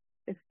know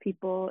if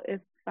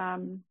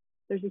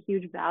there's a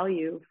huge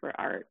value for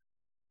art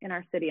in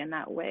our city in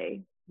that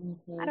way.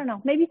 I don't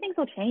know. Maybe things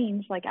will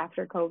change like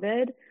after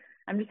COVID.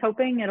 I'm just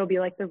hoping it'll be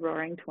like the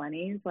Roaring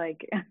 20s,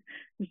 like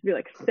just be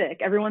like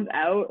sick. Everyone's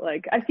out.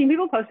 Like I've seen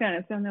people posting on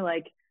Instagram, they're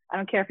like, I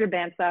don't care if your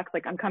band sucks,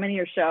 like I'm coming to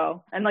your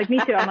show. And like me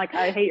too, I'm like,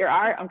 I hate your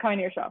art, I'm coming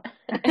to your show.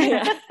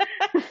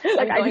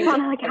 Like I just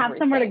want to like have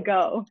somewhere to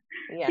go.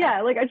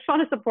 Yeah, like I just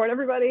want to support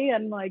everybody,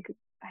 and like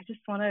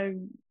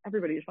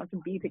everybody just wants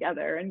to be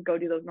together and go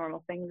do those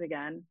normal things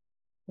again.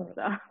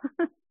 So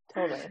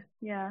totally.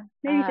 Yeah,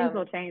 maybe things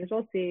will change.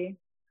 We'll see.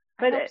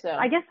 But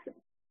I guess,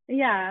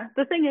 yeah,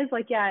 the thing is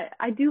like, yeah,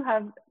 I do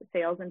have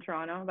sales in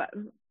Toronto, but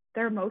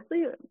they're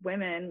mostly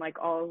women, like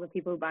all the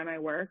people who buy my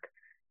work.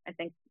 I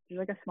think there's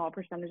like a small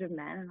percentage of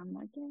men, and I'm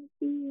like, yeah,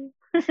 see you.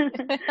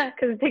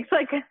 Because it takes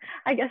like,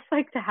 I guess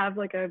like to have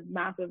like a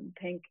massive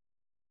pink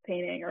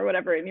painting or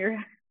whatever in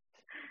your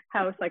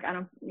house, like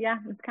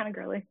it's kind of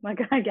girly. Like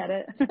I get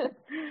it.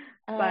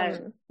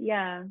 But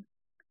yeah.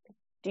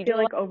 Do you feel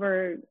do like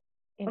over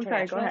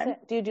international? Go ahead.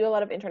 Do you do a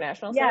lot of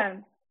international stuff?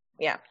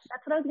 Yeah.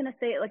 That's what I was gonna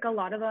say. Like a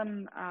lot of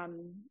them,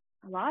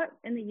 a lot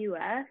in the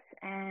US,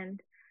 and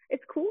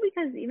it's cool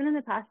because even in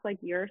the past like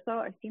year or so,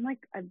 I've seen like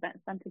I've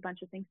sent a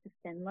bunch of things to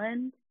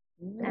Finland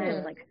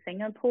and like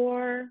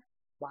Singapore.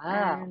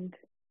 Wow. And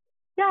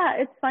yeah,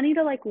 it's funny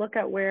to like look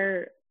at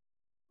where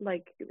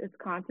like it's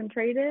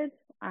concentrated.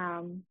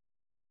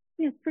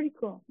 Yeah, it's pretty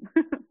cool.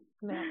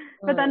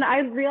 But then I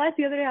realized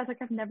the other day, I was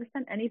like, I've never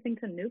sent anything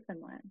to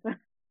Newfoundland.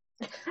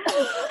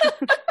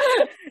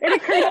 It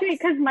occurred to me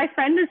because my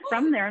friend is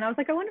from there, and I was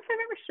like, I wonder if I've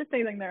ever shipped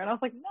anything there. And I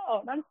was like,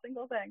 no, not a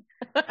single thing.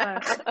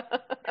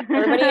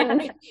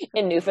 Everybody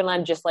in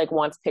Newfoundland just like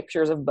wants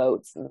pictures of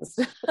boats and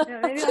stuff. Yeah,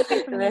 maybe I'll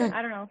take some,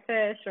 I don't know,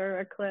 fish or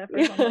a cliff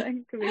or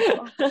something. Could be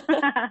cool.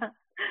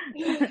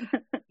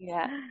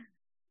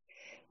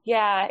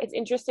 Yeah, it's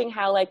interesting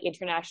how like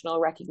international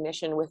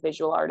recognition with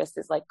visual artists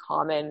is like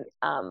common,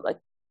 like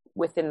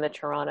within the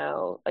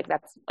Toronto, like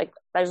that's like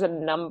there's a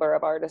number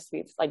of artists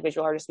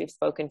visual artists we've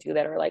spoken to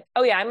that are like,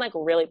 oh yeah, I'm like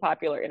really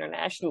popular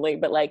internationally,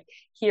 but like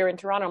here in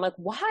Toronto, I'm like,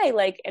 why?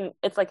 Like, and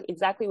it's like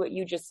exactly what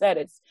you just said.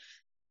 It's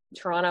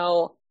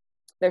Toronto.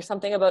 There's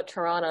something about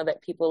Toronto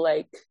that people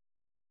like.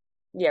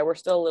 Yeah, we're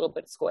still a little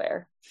bit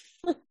square.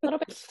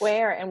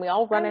 And we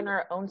all run in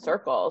our own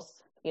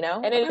circles, you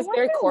know. And it is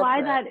very corporate.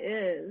 Why that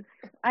is?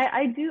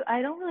 I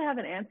don't really have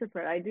an answer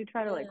for it. I do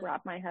try to like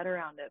wrap my head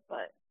around it,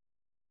 but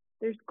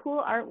there's cool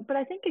art. But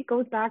I think it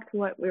goes back to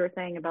what we were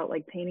saying about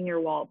like painting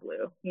your wall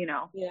blue. You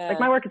know, like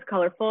my work is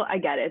colorful. I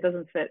get it. It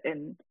doesn't fit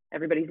in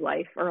everybody's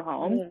life or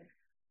home,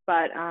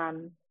 but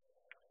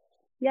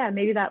yeah,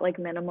 maybe that like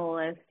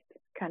minimalist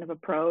kind of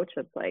approach.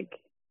 It's like,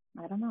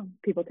 I don't know,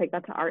 people take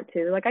that to art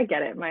too. Like I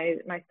get it. My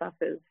stuff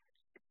is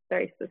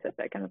very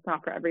specific and it's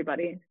not for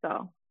everybody.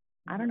 So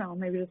I don't know,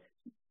 maybe just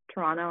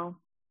Toronto,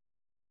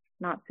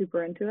 not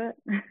super into it.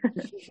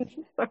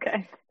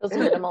 Okay. Those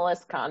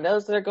minimalist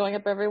condos that are going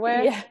up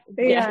everywhere.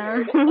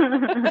 Yeah.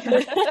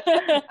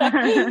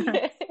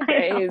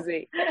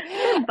 Crazy.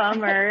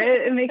 Bummer.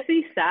 It makes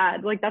me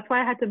sad. Like that's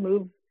why I had to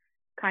move,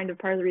 kind of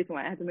part of the reason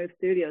why I had to move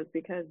studios,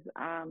 because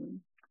I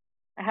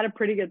had a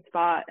pretty good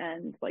spot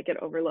and like it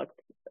overlooked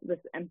this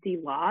empty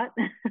lot.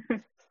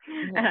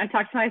 And I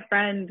talked to my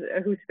friend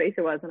whose space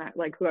it was, and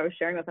who I was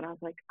sharing with, and I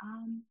was like,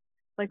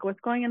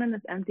 what's going on in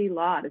this empty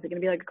lot? Is it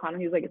gonna be like a condo?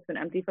 He was like, it's been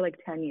empty for like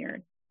 10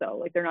 years, so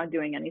like they're not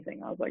doing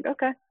anything. I was like,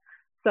 okay.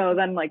 So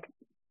then like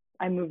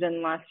I moved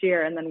in last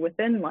year, and then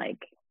within like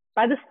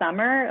by the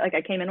summer, like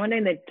I came in one day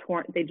and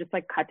they just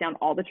like cut down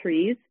all the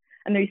trees,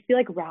 and there used to be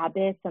like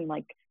rabbits and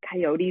like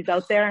coyotes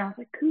out there, and I was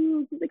like,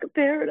 cool, this is like a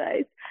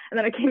paradise. And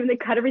then I came and they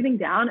cut everything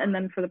down, and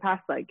then for the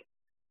past like,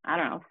 I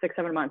don't know,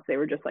 6-7 months, they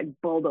were just like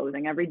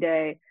bulldozing every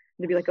day.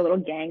 There'd be like a little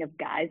gang of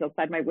guys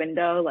outside my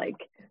window. Like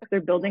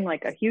they're building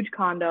like a huge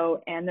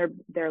condo, and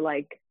they're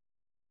like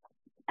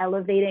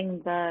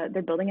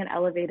they're building an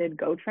elevated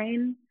GO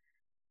train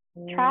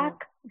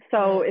track.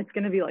 So it's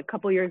going to be like a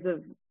couple years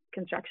of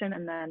construction,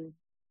 and then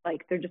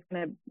like they're just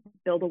going to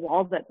build a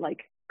wall that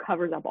like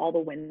covers up all the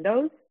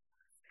windows.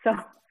 So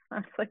I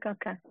was like,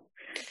 okay.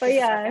 But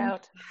yeah,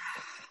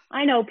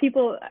 I know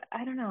people,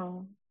 I don't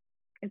know.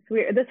 It's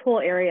weird. This whole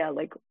area,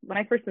 like when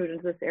I first moved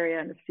into this area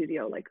in the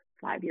studio like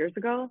 5 years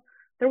ago,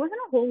 there wasn't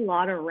a whole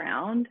lot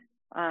around.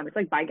 It's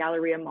like by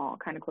Galleria Mall,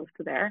 kind of close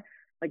to there,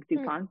 like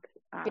DuPont.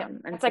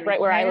 And it's like right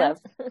where I live.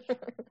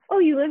 Oh,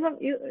 you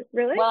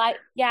really? Well,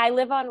 I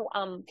live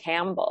on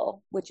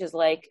Campbell, which is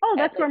like. Oh,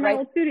 that's where my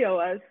old studio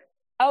was.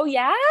 Oh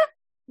yeah.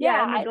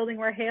 Yeah, in the building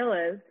where Hale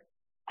is.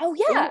 Oh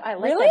yeah, I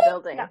like really? that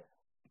building. Yeah.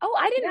 Oh,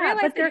 I didn't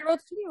realize that your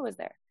old studio was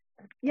there.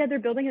 Yeah, they're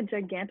building a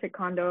gigantic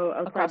condo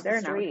outside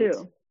there now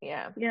too.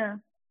 Yeah. Yeah.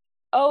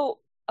 Oh,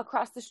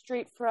 across the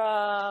street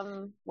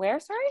from where?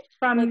 Sorry,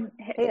 from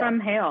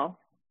Hale.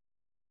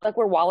 Like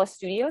where Wallace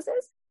Studios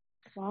is.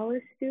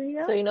 Wallace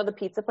Studios. So you know the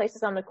pizza place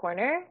is on the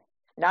corner,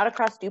 not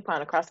across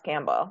DuPont, across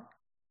Campbell.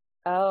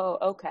 Oh,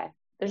 okay.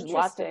 There's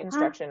lots of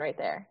construction right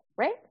there,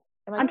 right?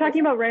 I'm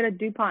talking about right at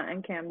DuPont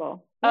and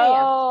Campbell.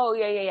 Oh,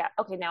 yeah.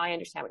 Okay, now I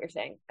understand what you're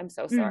saying. I'm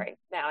so sorry.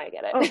 Now I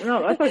get it. Oh,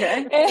 no, that's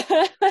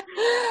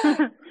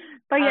okay.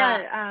 But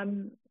yeah,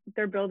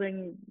 they're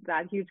building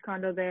that huge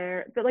condo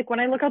there. But like when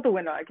I look out the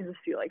window, I can just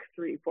see like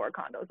 3-4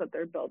 condos that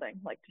they're building,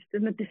 like just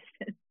in the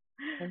distance.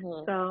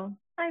 Mm-hmm. So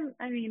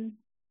I mean,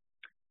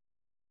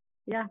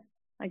 yeah,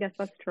 I guess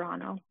that's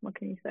Toronto. What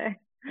can you say?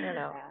 I don't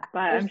know. But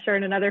I'm sure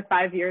in another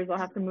 5 years I'll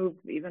have to move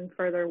even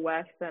further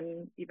west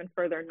and even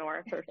further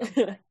north or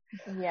something.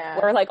 Yeah.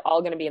 We're like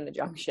all going to be in the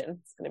Junction.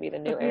 It's going to be the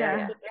new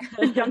area.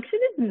 The Junction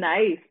is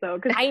nice though.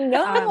 Cause, I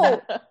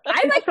know.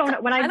 I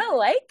like when I kind of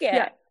like it.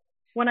 Yeah.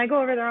 When I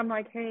go over there, I'm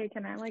like, hey,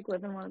 can I like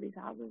live in one of these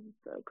houses? It's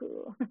so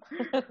cool.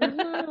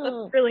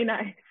 It's really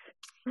nice.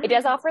 It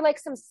does offer like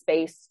some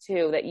space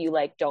too that you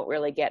like don't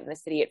really get in the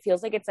city. It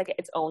feels like it's like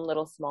its own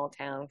little small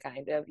town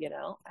kind of, you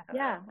know?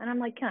 Yeah. And I'm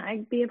like, can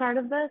I be a part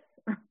of this?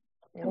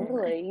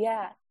 Totally.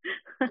 Yeah.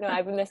 No,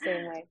 I've been the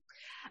same way.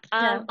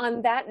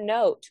 On that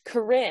note,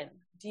 Corinne,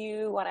 do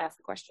you want to ask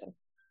a question?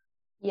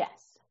 Yes.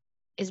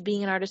 Is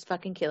being an artist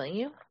fucking killing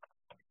you?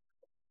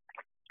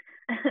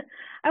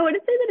 I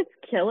wouldn't say that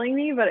it's killing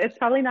me, but it's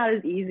probably not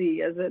as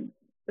easy as it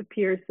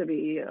appears to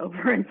be over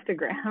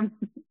Instagram.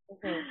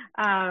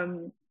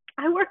 Mm-hmm.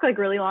 I work like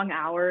really long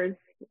hours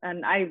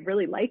and I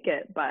really like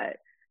it, but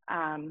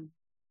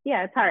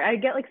yeah, it's hard. I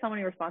get like so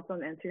many responses on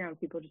Instagram of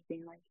people just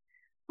being like,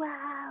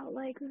 wow,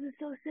 like this is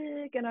so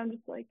sick. And I'm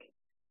just like,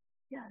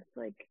 yeah, it's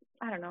like,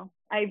 I don't know.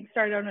 I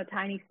started out in a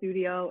tiny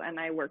studio and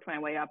I worked my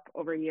way up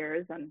over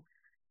years. And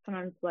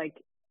sometimes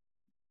like,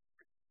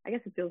 I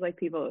guess it feels like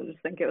people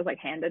just think it was like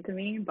handed to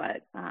me,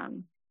 but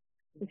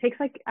it takes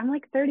like, I'm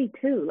like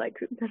 32. Like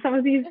some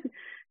of these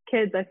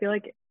kids, I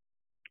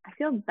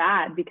feel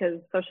bad because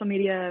social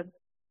media,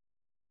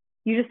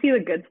 you just see the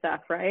good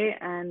stuff, right?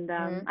 And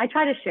I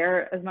try to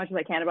share as much as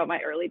I can about my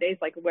early days,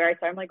 like where I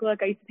started. I'm like,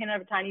 look, I used to paint out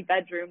of a tiny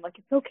bedroom. Like,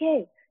 it's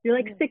okay. You're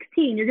like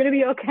 16. You're going to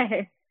be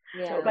okay.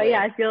 Yeah. But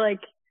yeah, I feel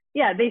like,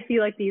 yeah, they see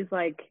like these,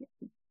 like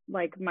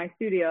my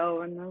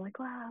studio and they're like,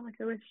 wow,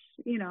 like I wish,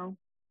 you know.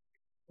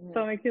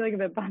 So it makes me like a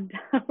bit bummed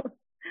out.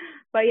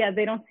 But yeah,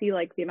 they don't see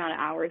like the amount of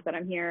hours that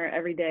I'm here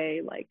every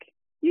day, like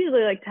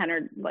usually like 10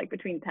 or like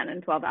between 10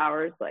 and 12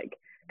 hours, like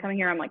coming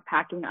here, I'm like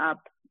packing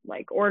up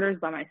like orders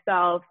by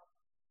myself.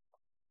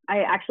 I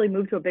actually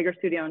moved to a bigger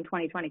studio in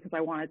 2020 because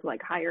I wanted to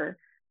like hire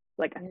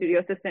like a studio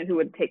assistant who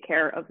would take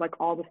care of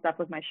like all the stuff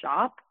with my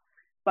shop.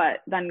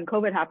 But then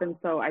COVID happened.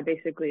 So I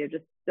basically have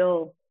just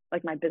still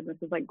like my business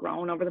has like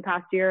grown over the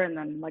past year. And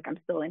then like I'm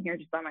still in here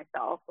just by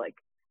myself. Like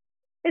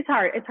it's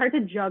hard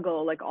to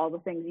juggle like all the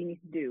things you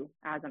need to do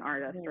as an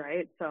artist,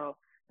 right? So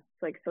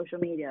it's like social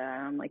media,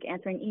 I'm like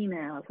answering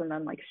emails and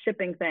then like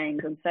shipping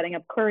things and setting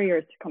up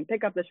couriers to come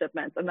pick up the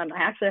shipments. And then I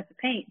actually have to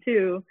paint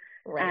too,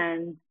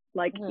 and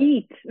like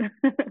eat.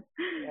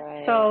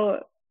 Right.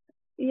 So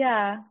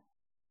yeah,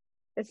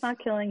 it's not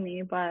killing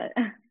me, but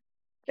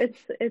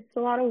it's a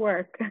lot of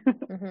work.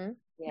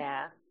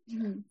 Yeah.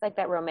 It's like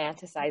that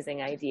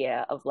romanticizing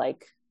idea of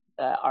like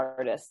the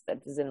artist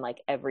that is in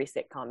like every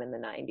sitcom in the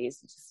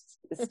 90s just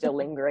is still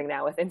lingering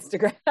now with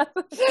Instagram.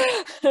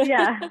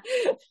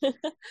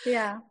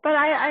 Yeah. But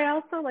I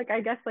also like,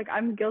 I guess like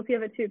I'm guilty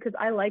of it too, because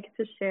I like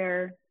to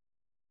share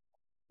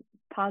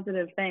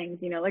positive things,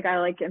 you know, like I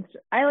like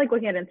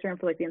looking at Instagram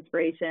for like the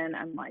inspiration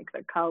and like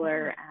the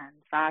color and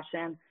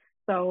fashion.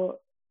 So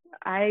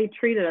I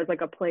treat it as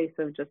like a place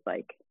of just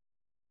like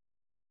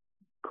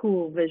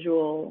cool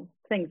visual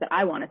things that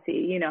I want to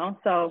see, you know?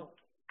 So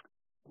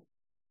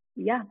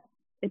yeah,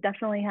 it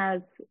definitely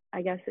has,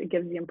 I guess it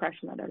gives the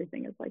impression that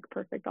everything is like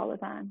perfect all the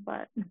time,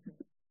 but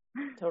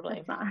totally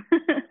it's not.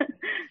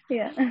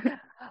 Yeah.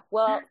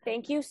 Well,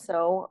 thank you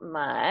so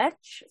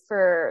much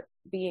for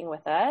being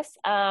with us.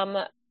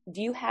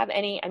 Do you have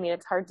any, I mean,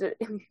 it's hard to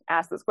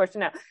ask this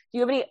question now. Do you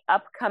have any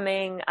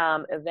upcoming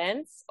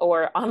events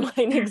or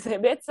online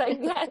exhibits, I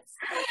guess?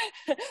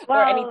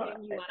 Or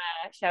anything you want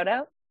to shout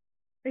out?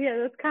 Yeah,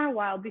 that's kind of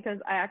wild because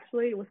I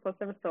actually was supposed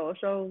to have a solo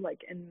show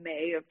like in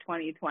May of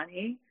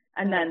 2020.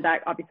 And then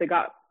that obviously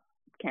got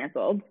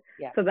canceled.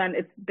 Yeah. So then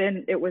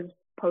it was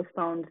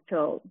postponed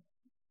till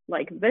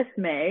like this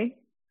May.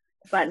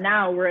 But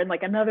now we're in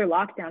like another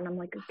lockdown. I'm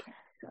like, okay,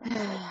 so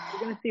we're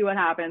going to see what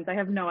happens. I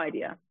have no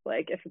idea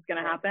like if it's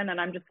going to happen. And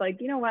I'm just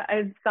like, you know what?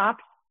 I've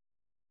stopped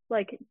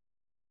like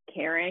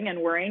caring and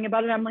worrying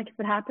about it. I'm like, if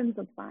it happens,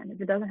 that's fine. If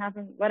it doesn't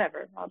happen,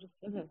 whatever. I'll just,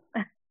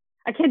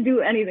 I can't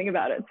do anything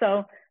about it.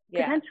 So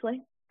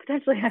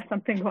potentially have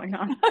something going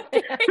on.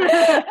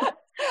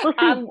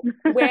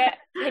 Where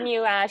can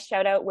you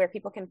shout out where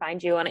people can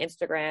find you on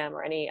Instagram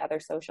or any other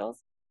socials?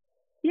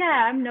 Yeah,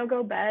 I'm No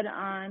Go Bed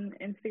on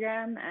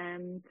Instagram,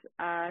 and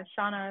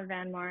Shauna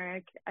Van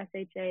Morik,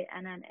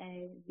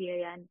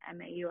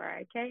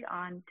 SHANNAVANMAURIK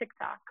on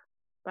TikTok.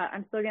 But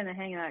I'm still getting the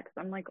hang of that because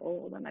I'm like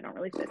old and I don't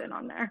really fit in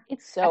on there.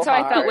 It's so That's how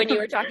hard. I felt when you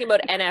were talking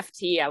about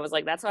NFT. I was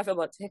like, that's how I feel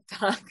about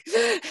TikTok.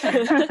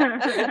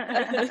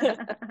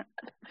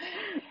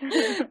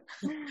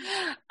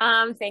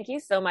 Thank you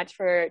so much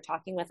for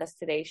talking with us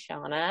today,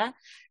 Shauna.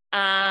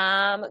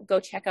 Go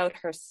check out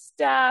her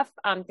stuff.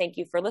 Thank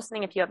you for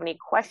listening. If you have any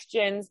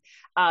questions,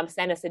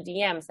 send us a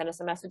DM, send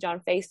us a message on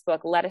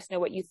Facebook. Let us know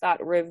what you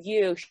thought.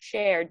 Review,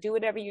 share, do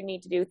whatever you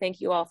need to do.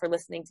 Thank you all for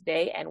listening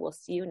today, and we'll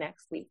see you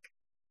next week.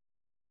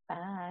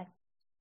 Bye.